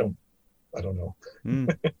 Oh, I don't know.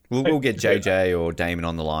 We'll get JJ or Damon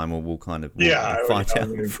on the line. We'll find out from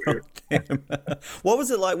them. What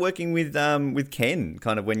was it like working with Ken,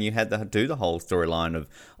 kind of when you had to do the whole storyline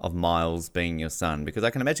of Miles being your son? Because I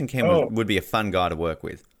can imagine Ken would be a fun guy to work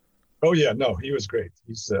with. Oh yeah, no, he was great.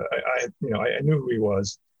 He's I knew who he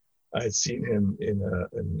was. I had seen him in a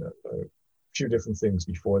few different things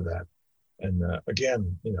before that, and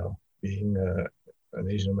again, being an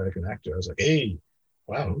Asian American actor, I was like, hey,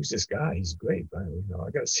 wow, who's this guy? He's great. I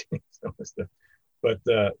got to see some of stuff. But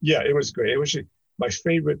yeah, it was great. It was my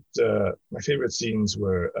favorite scenes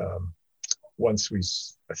were once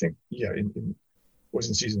was in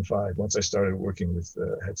season 5. Once I started working with,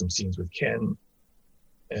 had some scenes with Ken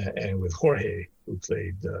and with Jorge, who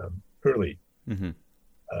played Hurley. Mm-hmm.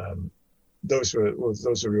 Those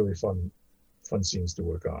were really fun scenes to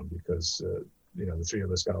work on, because the three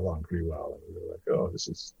of us got along pretty well, and we were like, oh, this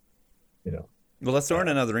is, you know. Well, I saw in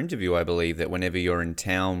another interview, I believe, that whenever you're in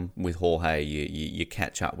town with Jorge, you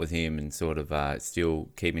catch up with him and sort of still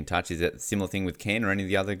keep in touch. Is that a similar thing with Ken or any of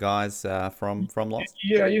the other guys from Lost?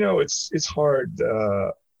 Yeah, it's hard.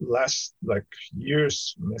 Last like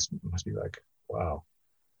years must be like wow,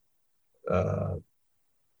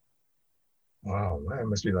 wow, man, it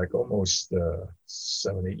must be like almost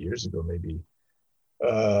 7-8 years ago maybe.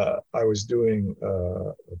 I was doing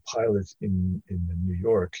a pilot in New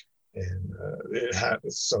York. And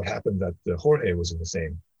so happened that Jorge was in the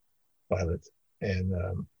same pilot. And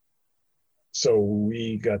so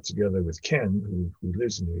we got together with Ken, who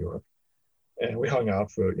lives in New York. And we hung out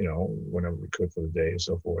for, whenever we could for the day and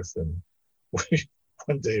so forth. And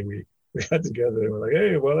one day we got together and we're like,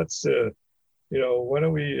 hey, well, let's, why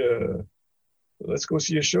don't we, let's go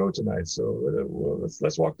see a show tonight. So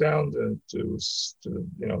let's walk down to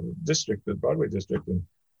the district, the Broadway district, and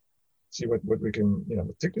see what we can,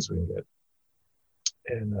 what tickets we can get.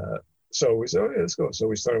 And so we said, okay, let's go. So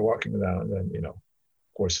we started walking down, and then, of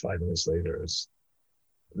course, 5 minutes later, as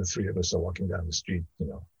the three of us are walking down the street,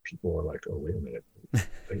 people are like, oh, wait a minute.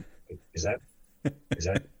 Wait, is that,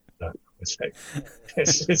 no, it's like,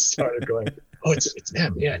 it started going, oh, it's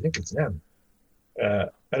them. Yeah, I think it's them.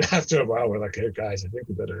 And after a while, we're like, hey, guys, I think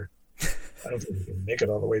I don't think we can make it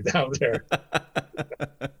all the way down there.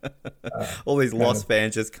 All these Lost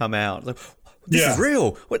fans just come out. Like, this is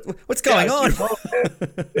real. What's going on? But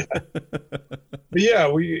yeah,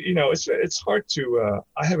 it's hard to.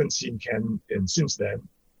 I haven't seen Ken since then.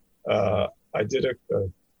 I did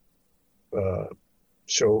another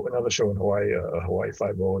show in Hawaii, Hawaii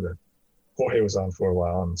 5-0 that Jorge was on for a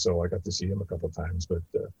while, and so I got to see him a couple of times. But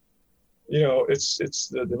it's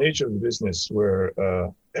the nature of the business where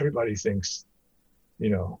everybody thinks,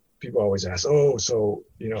 people always ask, oh, so,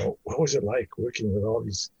 what was it like working with all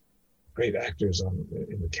these great actors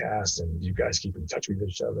in the cast, and you guys keep in touch with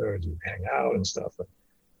each other, do you hang out and stuff?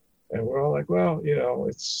 And we're all like, well,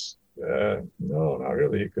 it's, no, not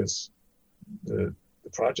really, because the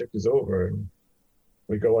project is over and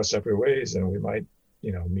we go our separate ways, and we might,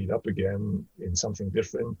 meet up again in something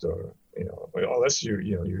different, or, unless you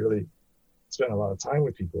really spend a lot of time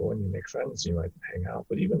with people and you make friends, you might hang out.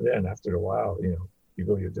 But even then, after a while, you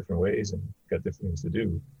go your different ways and got different things to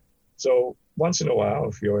do. So once in a while,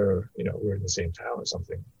 if we're in the same town or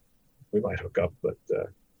something, we might hook up, but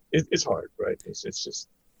it's hard, right? It's just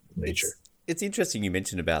nature. It's interesting you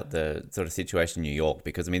mentioned about the sort of situation in New York,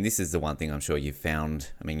 because, this is the one thing I'm sure you've found.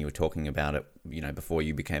 You were talking about it, before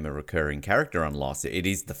you became a recurring character on Lost. It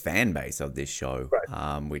is the fan base of this show,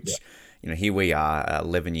 right. Which... Yeah. Here we are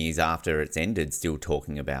 11 years after it's ended, still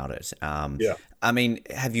talking about it.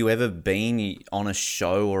 Have you ever been on a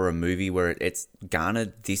show or a movie where it's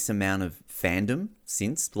garnered this amount of fandom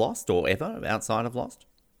since Lost, or ever outside of Lost?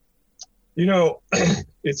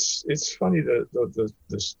 It's funny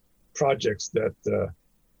the projects that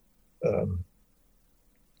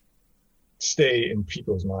stay in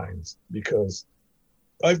people's minds, because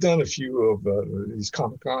I've done a few of these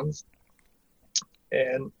Comic-Cons.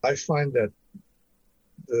 And I find that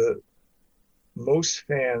the most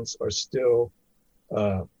fans are still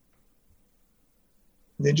Ninja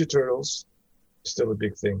Turtles, still a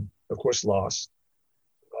big thing. Of course, Lost.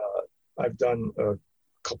 I've done a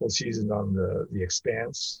couple of seasons on the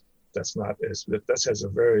Expanse. That has a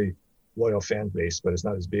very loyal fan base, but it's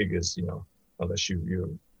not as big as unless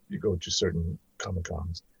you go to certain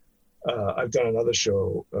Comic-Cons. I've done another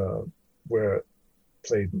show where I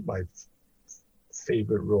played my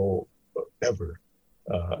favorite role ever,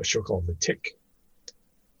 a show called The Tick,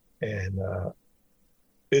 and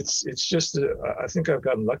it's just I think I've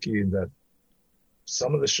gotten lucky in that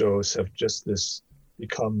some of the shows have just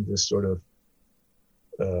become this sort of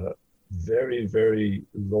very, very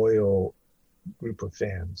loyal group of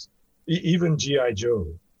fans. Even G.I.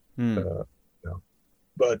 Joe,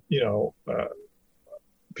 but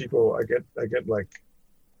people, I get like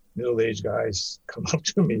middle-aged guys come up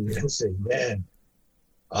to me and say, man,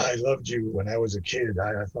 I loved you when I was a kid.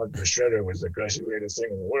 I thought the Shredder was the greatest way to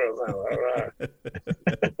sing in the world.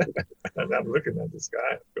 And I'm looking at this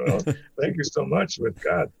guy going, oh, thank you so much, but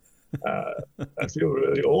God, I feel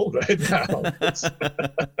really old right now.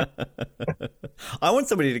 I want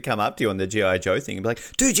somebody to come up to you on the G.I. Joe thing and be like,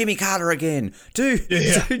 do Jimmy Carter again. Do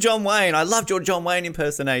John Wayne. I loved your John Wayne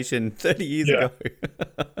impersonation 30 years ago.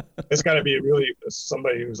 It's got to be really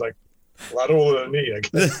somebody who's like a lot older than me, I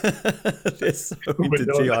guess. They're so into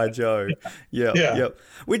G.I. Joe. Yeah.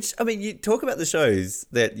 Which, you talk about the shows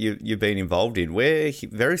that you've been involved in. We're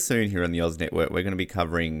very soon here on the Oz Network, we're going to be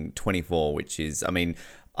covering 24, which is,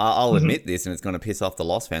 I'll admit this, and it's going to piss off the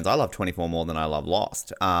Lost fans. I love 24 more than I love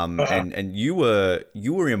Lost. And you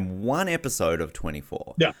were in one episode of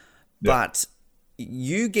 24. Yeah. But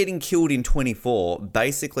you getting killed in 24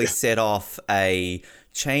 basically set off a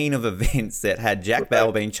chain of events that had Jack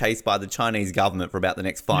Bauer being chased by the Chinese government for about the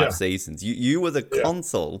next 5 seasons. You were the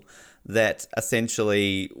consul that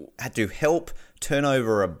essentially had to help turn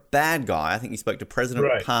over a bad guy. I think you spoke to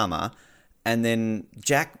President Palmer, and then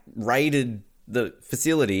Jack raided the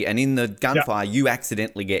facility, and in the gunfire you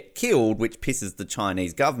accidentally get killed, which pisses the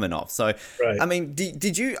Chinese government off. So I mean,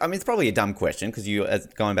 did you, I mean, it's probably a dumb question because you, as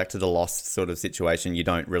going back to the Lost sort of situation, you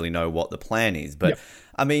don't really know what the plan is, but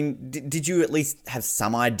I mean, did you at least have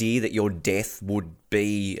some idea that your death would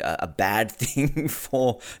be a bad thing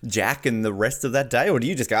for Jack and the rest of that day, or do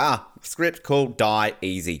you just go, script, cool, die,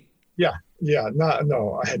 easy? No,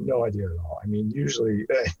 I had no idea at all. I mean, usually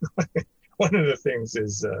one of the things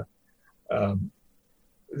is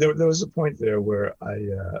there was a point there where I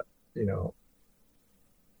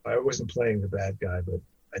wasn't playing the bad guy, but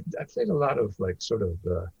I played a lot of like sort of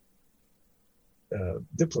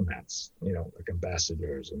diplomats, like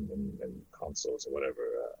ambassadors and consuls or whatever.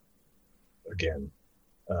 Again,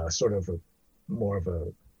 sort of more of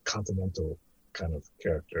a continental kind of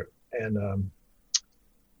character. And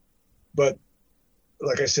but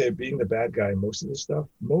like I say, being the bad guy, most of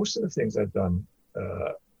the things I've done,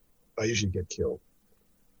 I usually get killed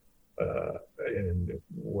in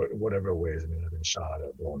whatever ways. I mean, I've been shot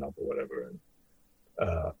or blown up or whatever. And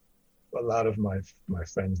a lot of my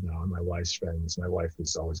friends now, and my wife's friends, my wife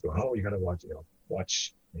is always going, "Oh, you got to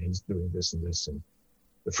watch. And he's doing this and this." And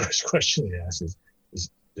the first question they ask is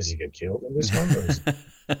does he get killed in this one? Or is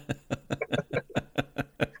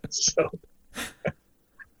so,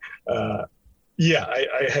 I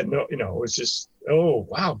had no, it was just, oh,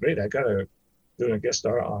 wow, great. I got to do a guest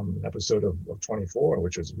star on an episode of 24,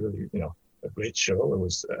 which was really, a great show. It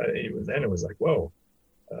was, even then it was like, whoa.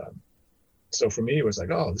 So for me, it was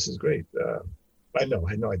like, oh, this is great. I had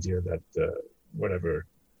no idea that whatever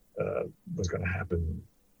was going to happen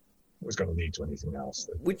was going to lead to anything else.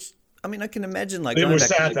 Which, I mean, I can imagine, like, it was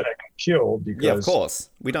sad that I got killed because of course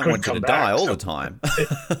we don't want you to die all the time.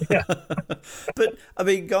 But I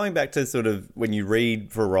mean, going back to sort of when you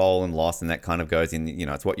read for a role in Lost, and that kind of goes in,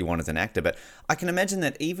 it's what you want as an actor. But I can imagine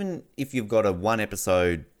that even if you've got a one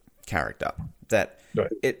episode character, that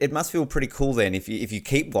it must feel pretty cool then if you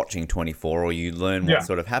keep watching 24 or you learn what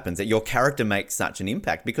sort of happens, that your character makes such an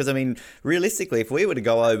impact. Because I mean, realistically, if we were to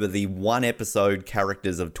go over the one episode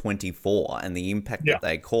characters of 24 and the impact that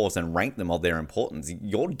they cause and rank them of their importance,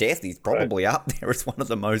 your death is probably up there as one of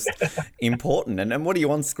the most important. And what are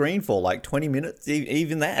you on screen for? Like 20 minutes,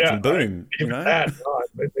 even that, and boom, that,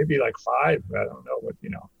 maybe like 5. I don't know, but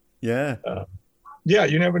you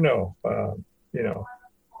never know.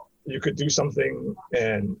 You could do something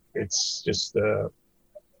and it's just, it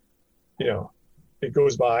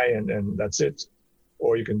goes by and that's it.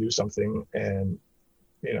 Or you can do something and,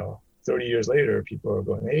 30 years later, people are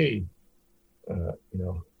going, hey,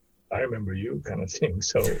 I remember you, kind of thing.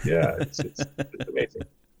 So yeah, it's amazing.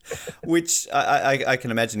 Which I can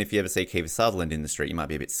imagine if you ever see Kiefer Sutherland in the street, you might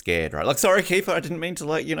be a bit scared, right? Like, sorry, Kiefer, I didn't mean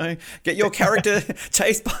to, get your character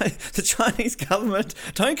chased by the Chinese government.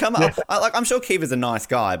 Don't come up. I'm sure Kiefer's a nice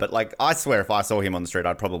guy, but I swear if I saw him on the street,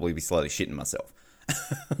 I'd probably be slowly shitting myself.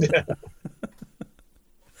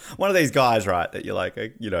 One of these guys, right, that you're like,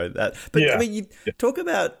 that. But I mean, you talk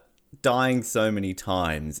about dying so many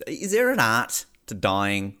times. Is there an art to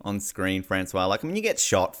dying on screen, Francois? I mean, you get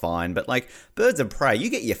shot, fine, but Birds of Prey, you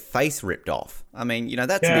get your face ripped off. I mean,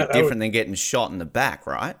 that's a bit different than getting shot in the back,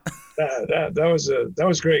 right? That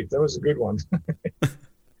was great. That was a good one.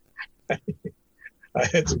 I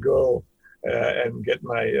had to go and get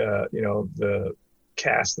my the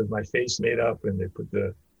cast of my face made up, and they put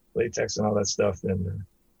the latex and all that stuff. And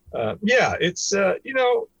it's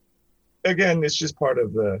again, it's just part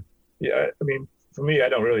of the. I mean, for me, I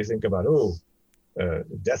don't really think about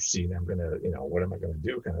death scene. I'm gonna, what am I gonna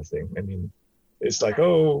do, kind of thing. I mean, it's like,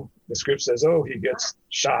 the script says, he gets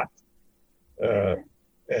shot,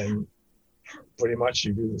 and pretty much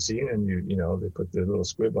you do the scene, and they put the little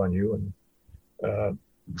squib on you, and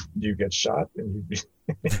you get shot, and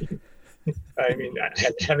you. I mean,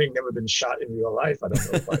 having never been shot in real life, I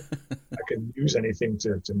don't know if I can use anything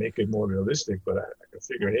to make it more realistic, but I can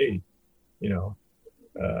figure, hey,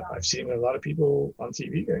 I've seen a lot of people on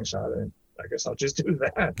TV getting shot, and I guess I'll just do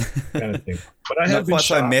that kind of thing. But I have been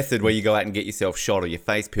shot. Not quite so method where you go out and get yourself shot or your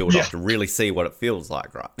face peeled off to really see what it feels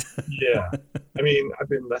like, right? I mean, I've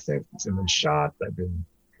been shot. I've been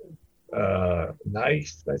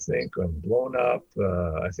knifed, I think, and blown up.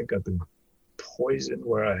 I think I've been Poison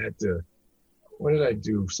where I had to. What did I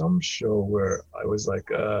do? Some show where I was like,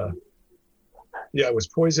 yeah, I was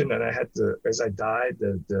poisoned, and I had to. As I died,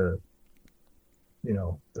 the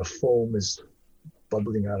foam is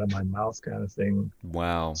bubbling out of my mouth, kind of thing.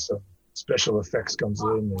 Wow. So special effects comes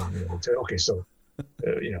in, and okay, so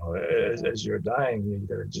as you're dying, you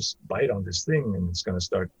gotta just bite on this thing, and it's gonna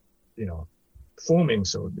start, foaming.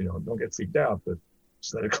 So don't get freaked out, but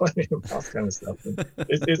just let it go in your mouth, kind of stuff. And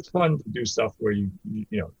it's fun to do stuff where you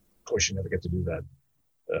of course you never get to do that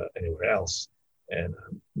anywhere else, and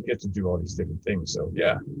you get to do all these different things. So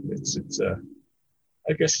yeah, it's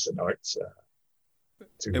I guess it's an art.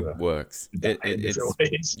 It works.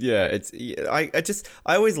 Ways. Yeah, I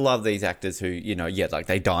always love these actors who, like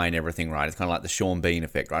they die in everything, right? It's kind of like the Sean Bean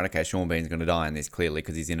effect, right? Okay, Sean Bean's going to die in this clearly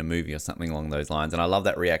because he's in a movie or something along those lines. And I love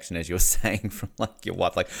that reaction as you're saying from like your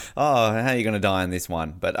wife, like, oh, how are you going to die in this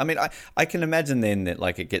one? But I mean, I can imagine then that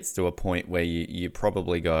like it gets to a point where you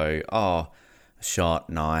probably go, oh, shot,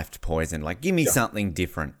 knifed, poisoned, like give me something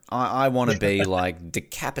different. I want to be like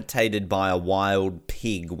decapitated by a wild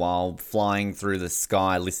pig while flying through the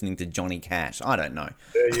sky listening to Johnny Cash. I don't know.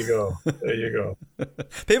 There you go.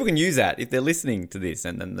 People can use that if they're listening to this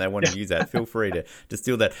and then they want to use that. Feel free to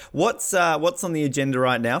steal that. What's on the agenda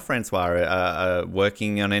right now, Francois?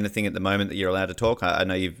 Working on anything at the moment that you're allowed to talk? I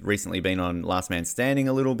know you've recently been on Last Man Standing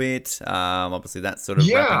a little bit. Obviously that's sort of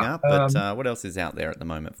wrapping up, but what else is out there at the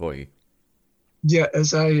moment for you? Yeah,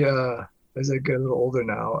 as I get a little older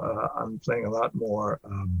now, I'm playing a lot more.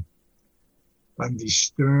 I'm the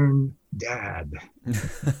stern dad. Is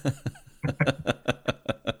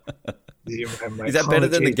that better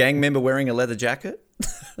than the gang member wearing a leather jacket?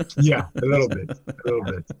 Yeah, a little bit.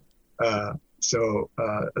 So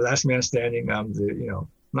Last Man Standing, I'm the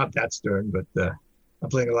not that stern, but I'm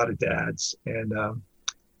playing a lot of dads, and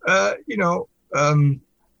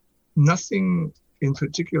nothing in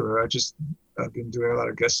particular. I've been doing a lot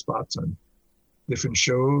of guest spots on different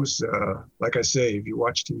shows. Like I say, if you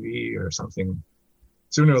watch TV or something,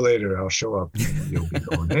 sooner or later I'll show up and you'll be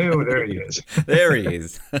going, hey, oh, there he is. There he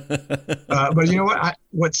is. But you know what?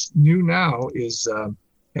 What's new now is,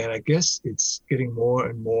 and I guess it's getting more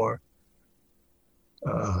and more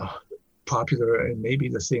popular, and maybe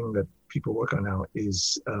the thing that people work on now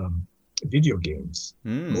is video games,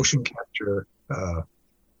 motion capture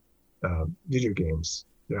video games.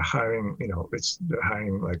 They're hiring, they're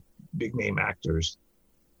hiring like big name actors,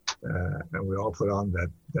 and we all put on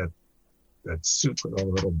that suit with all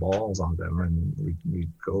the little balls on them, and we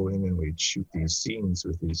go in and we shoot these scenes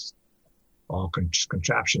with these all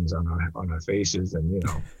contraptions on our faces, and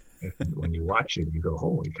and when you watch it, you go,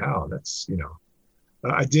 holy cow, that's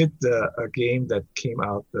I did a game that came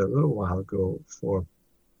out a little while ago for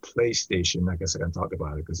PlayStation. I guess I can talk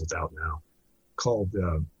about it because it's out now, called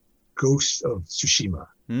Ghost of Tsushima,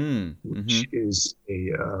 which is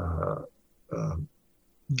a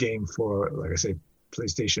game for, like I say,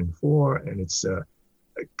 PlayStation 4, and it's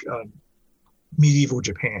medieval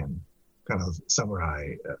Japan kind of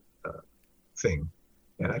samurai thing.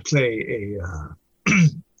 And I play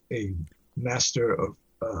a master of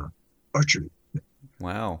archery.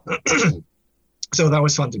 Wow. So that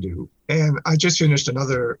was fun to do. And I just finished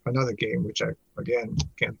another game, which I, again,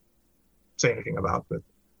 can't say anything about, but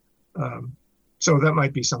so that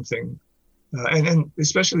might be something. And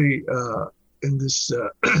especially in this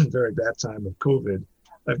very bad time of COVID,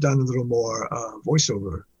 I've done a little more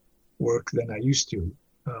voiceover work than I used to.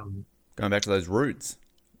 Going back to those roots.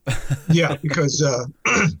 Yeah, because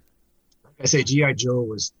I say G.I. Joe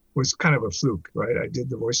was kind of a fluke, right? I did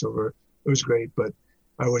the voiceover. It was great, but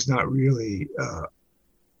I was not really,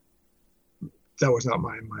 that was not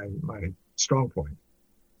my strong point.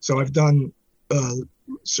 So I've done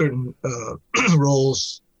certain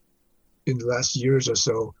roles in the last years or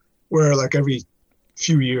so where like every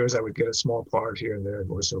few years I would get a small part here and there in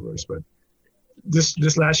voiceovers. But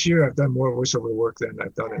this last year I've done more voiceover work than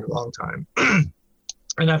I've done in a long time.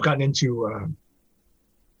 And I've gotten into,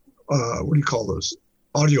 what do you call those?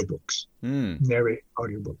 Audiobooks, narrate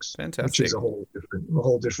audiobooks. Fantastic. Which is a whole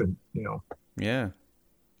different, yeah,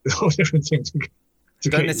 a whole different thing to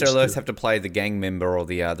don't necessarily always have to play the gang member or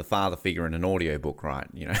the father figure in an audiobook, right?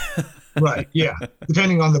 Right, yeah.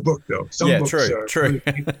 Depending on the book, though. Some books true.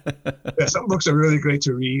 Really, some books are really great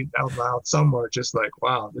to read out loud. Some are just like,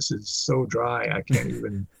 wow, this is so dry, I can't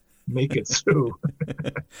even make it through.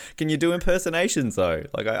 Can you do impersonations though?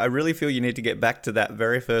 Like I really feel you need to get back to that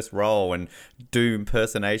very first role and do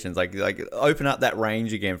impersonations. Like open up that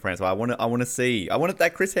range again, Francois. I want to see. I wanted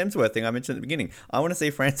that Chris Hemsworth thing I mentioned at the beginning. I want to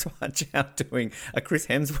see François Chau doing a Chris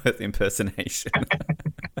Hemsworth impersonation.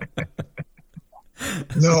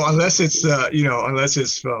 No, unless it's unless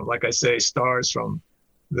it's from, like I say, stars from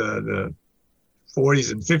the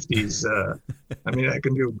 40s and 50s. I mean, I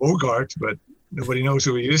can do Bogart, but nobody knows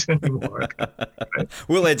who he is anymore. Right?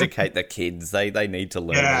 We'll educate the kids. They need to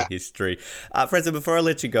learn their Yeah. history. Fraser, before I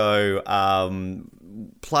let you go,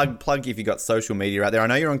 plug if you've got social media out there. I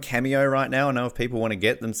know you're on Cameo right now. I know if people want to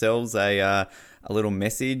get themselves a little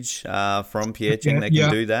message from Pierre Ching, they can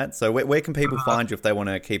do that. So where can people find you if they want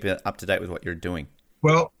to keep it up to date with what you're doing?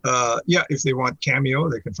 Well, yeah, if they want Cameo,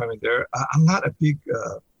 they can find me there. I'm not a big.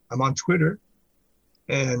 I'm on Twitter,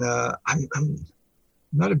 and I'm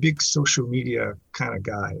not a big social media kind of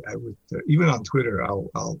guy. I would even on Twitter,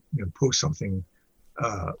 I'll post something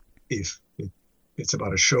if it's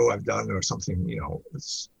about a show I've done or something.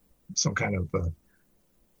 It's some kind of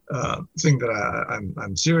thing that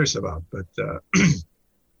I'm serious about. But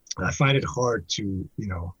I find it hard to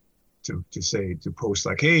to post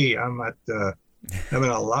like, hey, I'm at having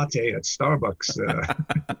a latte at Starbucks.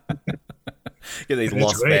 Get these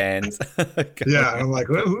lost fans. Yeah, I'm like,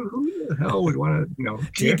 well, who the hell would want to,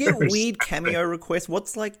 Do you get weird Cameo requests?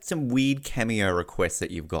 What's like some weird Cameo requests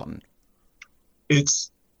that you've gotten?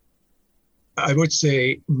 It's, I would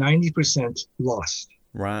say 90% lost.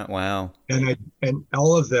 Right, wow. And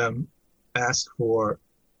all of them ask for,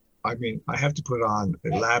 I have to put on a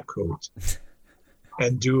lab coat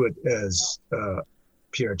and do it as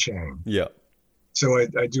Pierre Chang. Yeah. So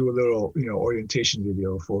I do a little, orientation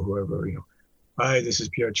video for whoever, hi, this is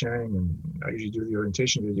Pierre Chang, and I usually do the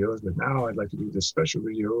orientation videos, but now I'd like to do this special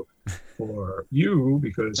video for you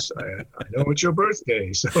because I know it's your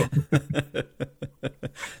birthday. So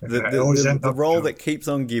the role that keeps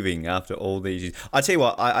on giving after all these years. I tell you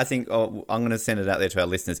what, I think I'm going to send it out there to our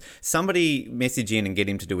listeners. Somebody message in and get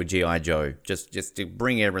him to do a G.I. Joe, just to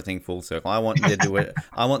bring everything full circle. I want there to do it.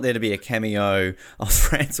 I want there to be a cameo of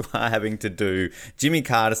Francois having to do Jimmy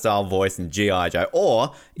Carter style voice and G.I. Joe,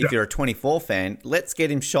 or if you're a 24 fan, let's get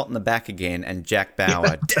him shot in the back again and Jack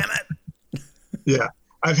Bauer. Damn it! Yeah,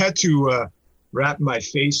 I've had to wrap my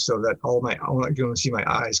face so that all you don't see my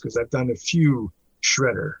eyes because I've done a few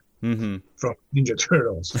Shredder from Ninja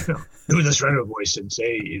Turtles. Do the Shredder voice and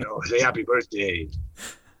say happy birthday,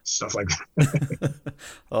 stuff like that.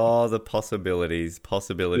 Oh, the possibilities.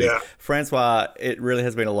 Yeah. Francois, it really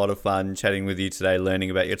has been a lot of fun chatting with you today,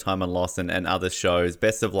 learning about your time on Lost and other shows.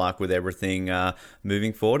 Best of luck with everything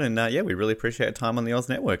moving forward. And we really appreciate your time on the Oz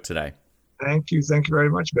Network today. Thank you very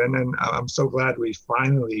much, Ben. And I'm so glad we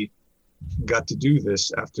finally got to do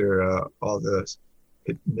this after all the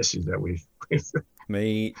hit and misses that we've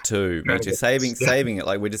Me too. Saving it.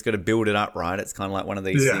 Like, we just got to build it up, right? It's kind of like one of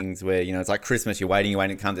these things where, it's like Christmas, you're waiting,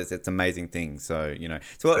 it comes, it's an amazing thing. So,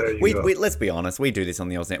 we let's be honest, we do this on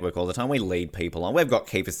the Oz Network all the time. We lead people on. We've got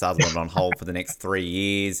Kiefer Sutherland on hold for the next 3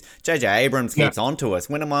 years. JJ Abrams keeps on to us.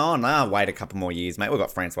 When am I on? Wait a couple more years, mate. We've got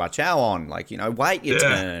François Chau on. Like, wait your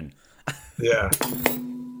turn. Yeah.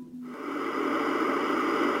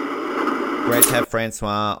 Great to have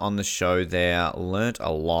Francois on the show there. Learnt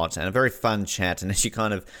a lot and a very fun chat. And as you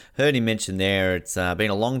kind of heard him mention there, it's been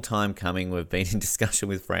a long time coming. We've been in discussion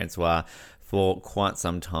with Francois for quite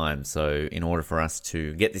some time. So in order for us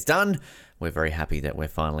to get this done, we're very happy that we're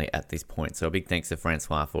finally at this point. So a big thanks to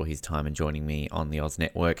Francois for his time and joining me on the Oz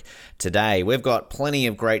Network today. We've got plenty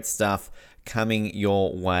of great stuff coming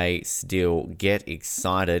your way still. Get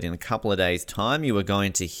excited. In a couple of days' time, you are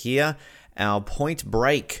going to hear our Point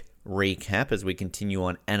Break recap as we continue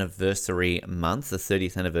on anniversary month, the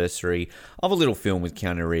 30th anniversary of a little film with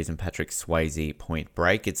Keanu Reeves and Patrick Swayze, Point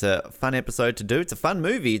Break. It's a fun episode to do. It's a fun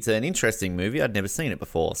movie. It's an interesting movie. I'd never seen it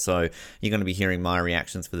before, so you're going to be hearing my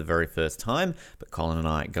reactions for the very first time, but Colin and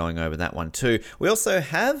I going over that one too. We also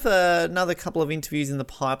have another couple of interviews in the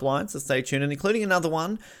pipeline, so stay tuned, and including another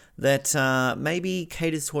one that maybe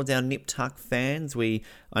caters towards our Nip Tuck fans.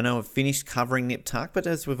 I know I've finished covering Nip Tuck, but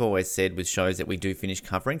as we've always said with shows that we do finish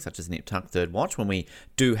covering, such as Nip Tuck Third Watch, when we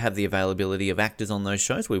do have the availability of actors on those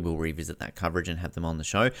shows, we will revisit that coverage and have them on the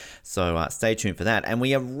show. So stay tuned for that. And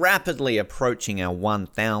we are rapidly approaching our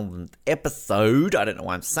 1,000th episode. I don't know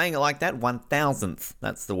why I'm saying it like that. 1,000th.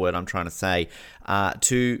 That's the word I'm trying to say. For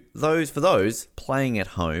those playing at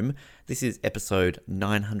home, this is episode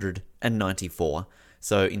 994.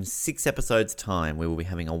 So in 6 episodes' time, we will be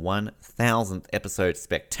having a 1,000th episode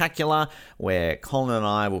spectacular where Colin and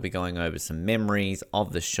I will be going over some memories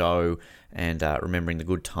of the show and remembering the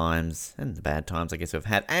good times and the bad times I guess we've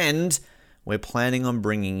had. And we're planning on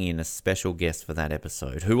bringing in a special guest for that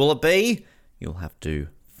episode. Who will it be? You'll have to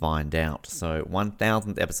find out. So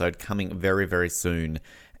 1,000th episode coming very, very soon.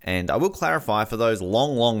 And I will clarify for those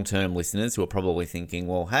long-term listeners who are probably thinking,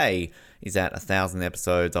 well, hey, is that 1,000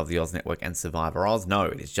 episodes of the Oz Network and Survivor Oz? No,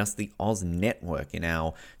 it is just the Oz Network in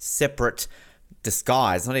our separate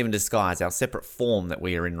disguise, not even disguise, our separate form that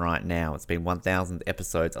we are in right now. It's been 1,000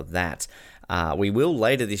 episodes of that. We will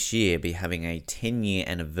later this year be having a 10-year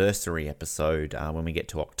anniversary episode when we get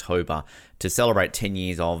to October to celebrate 10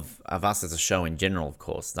 years of us as a show in general, of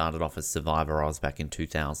course. Started off as Survivor Oz back in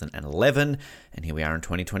 2011, and here we are in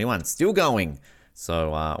 2021, still going.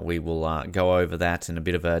 So we will go over that in a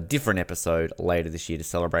bit of a different episode later this year to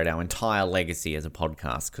celebrate our entire legacy as a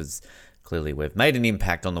podcast, because clearly we've made an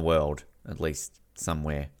impact on the world, at least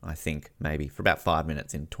somewhere, I think, maybe, for about 5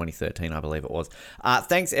 minutes in 2013, I believe it was.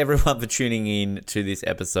 Thanks, everyone, for tuning in to this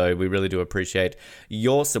episode. We really do appreciate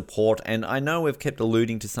your support, and I know we've kept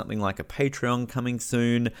alluding to something like a Patreon coming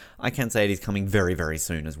soon. I can say it is coming very, very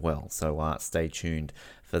soon as well, so stay tuned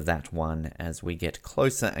for that one as we get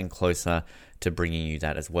closer and closer to bringing you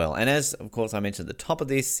that as well. And as, of course, I mentioned at the top of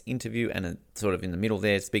this interview and sort of in the middle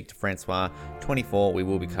there, Speak to Francois 24, we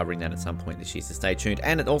will be covering that at some point this year, so stay tuned.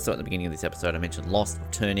 And also at the beginning of this episode, I mentioned Lost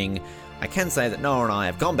returning. I can say that Noah and I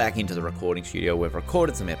have gone back into the recording studio. We've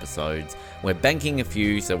recorded some episodes. We're banking a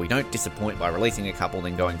few so we don't disappoint by releasing a couple,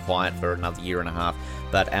 then going quiet for another year and a half.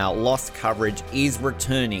 But our Lost coverage is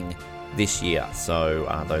returning this year. So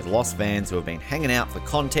those Lost fans who have been hanging out for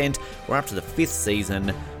content, we're up to the 5th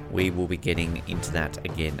season. We will be getting into that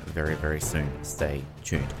again very, very soon. Stay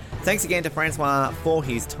tuned. Thanks again to Francois for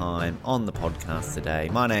his time on the podcast today.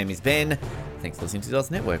 My name is Ben. Thanks for listening to the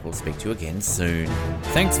Oz Network. We'll speak to you again soon.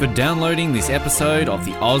 Thanks for downloading this episode of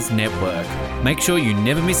the Oz Network. Make sure you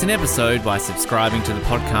never miss an episode by subscribing to the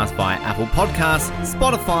podcast via Apple Podcasts,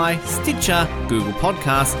 Spotify, Stitcher, Google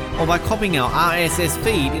Podcasts, or by copying our RSS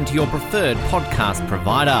feed into your preferred podcast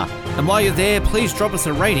provider. And while you're there, please drop us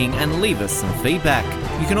a rating and leave us some feedback.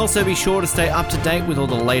 You can also be sure to stay up to date with all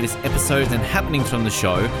the latest episodes and happenings from the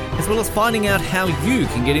show, as well as finding out how you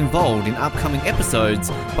can get involved in upcoming episodes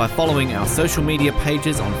by following our social media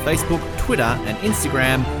pages on Facebook, Twitter, and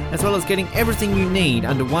Instagram, as well as getting everything you need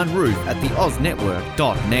under one roof at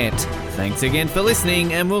theoznetwork.net. Thanks again for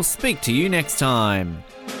listening, and we'll speak to you next time.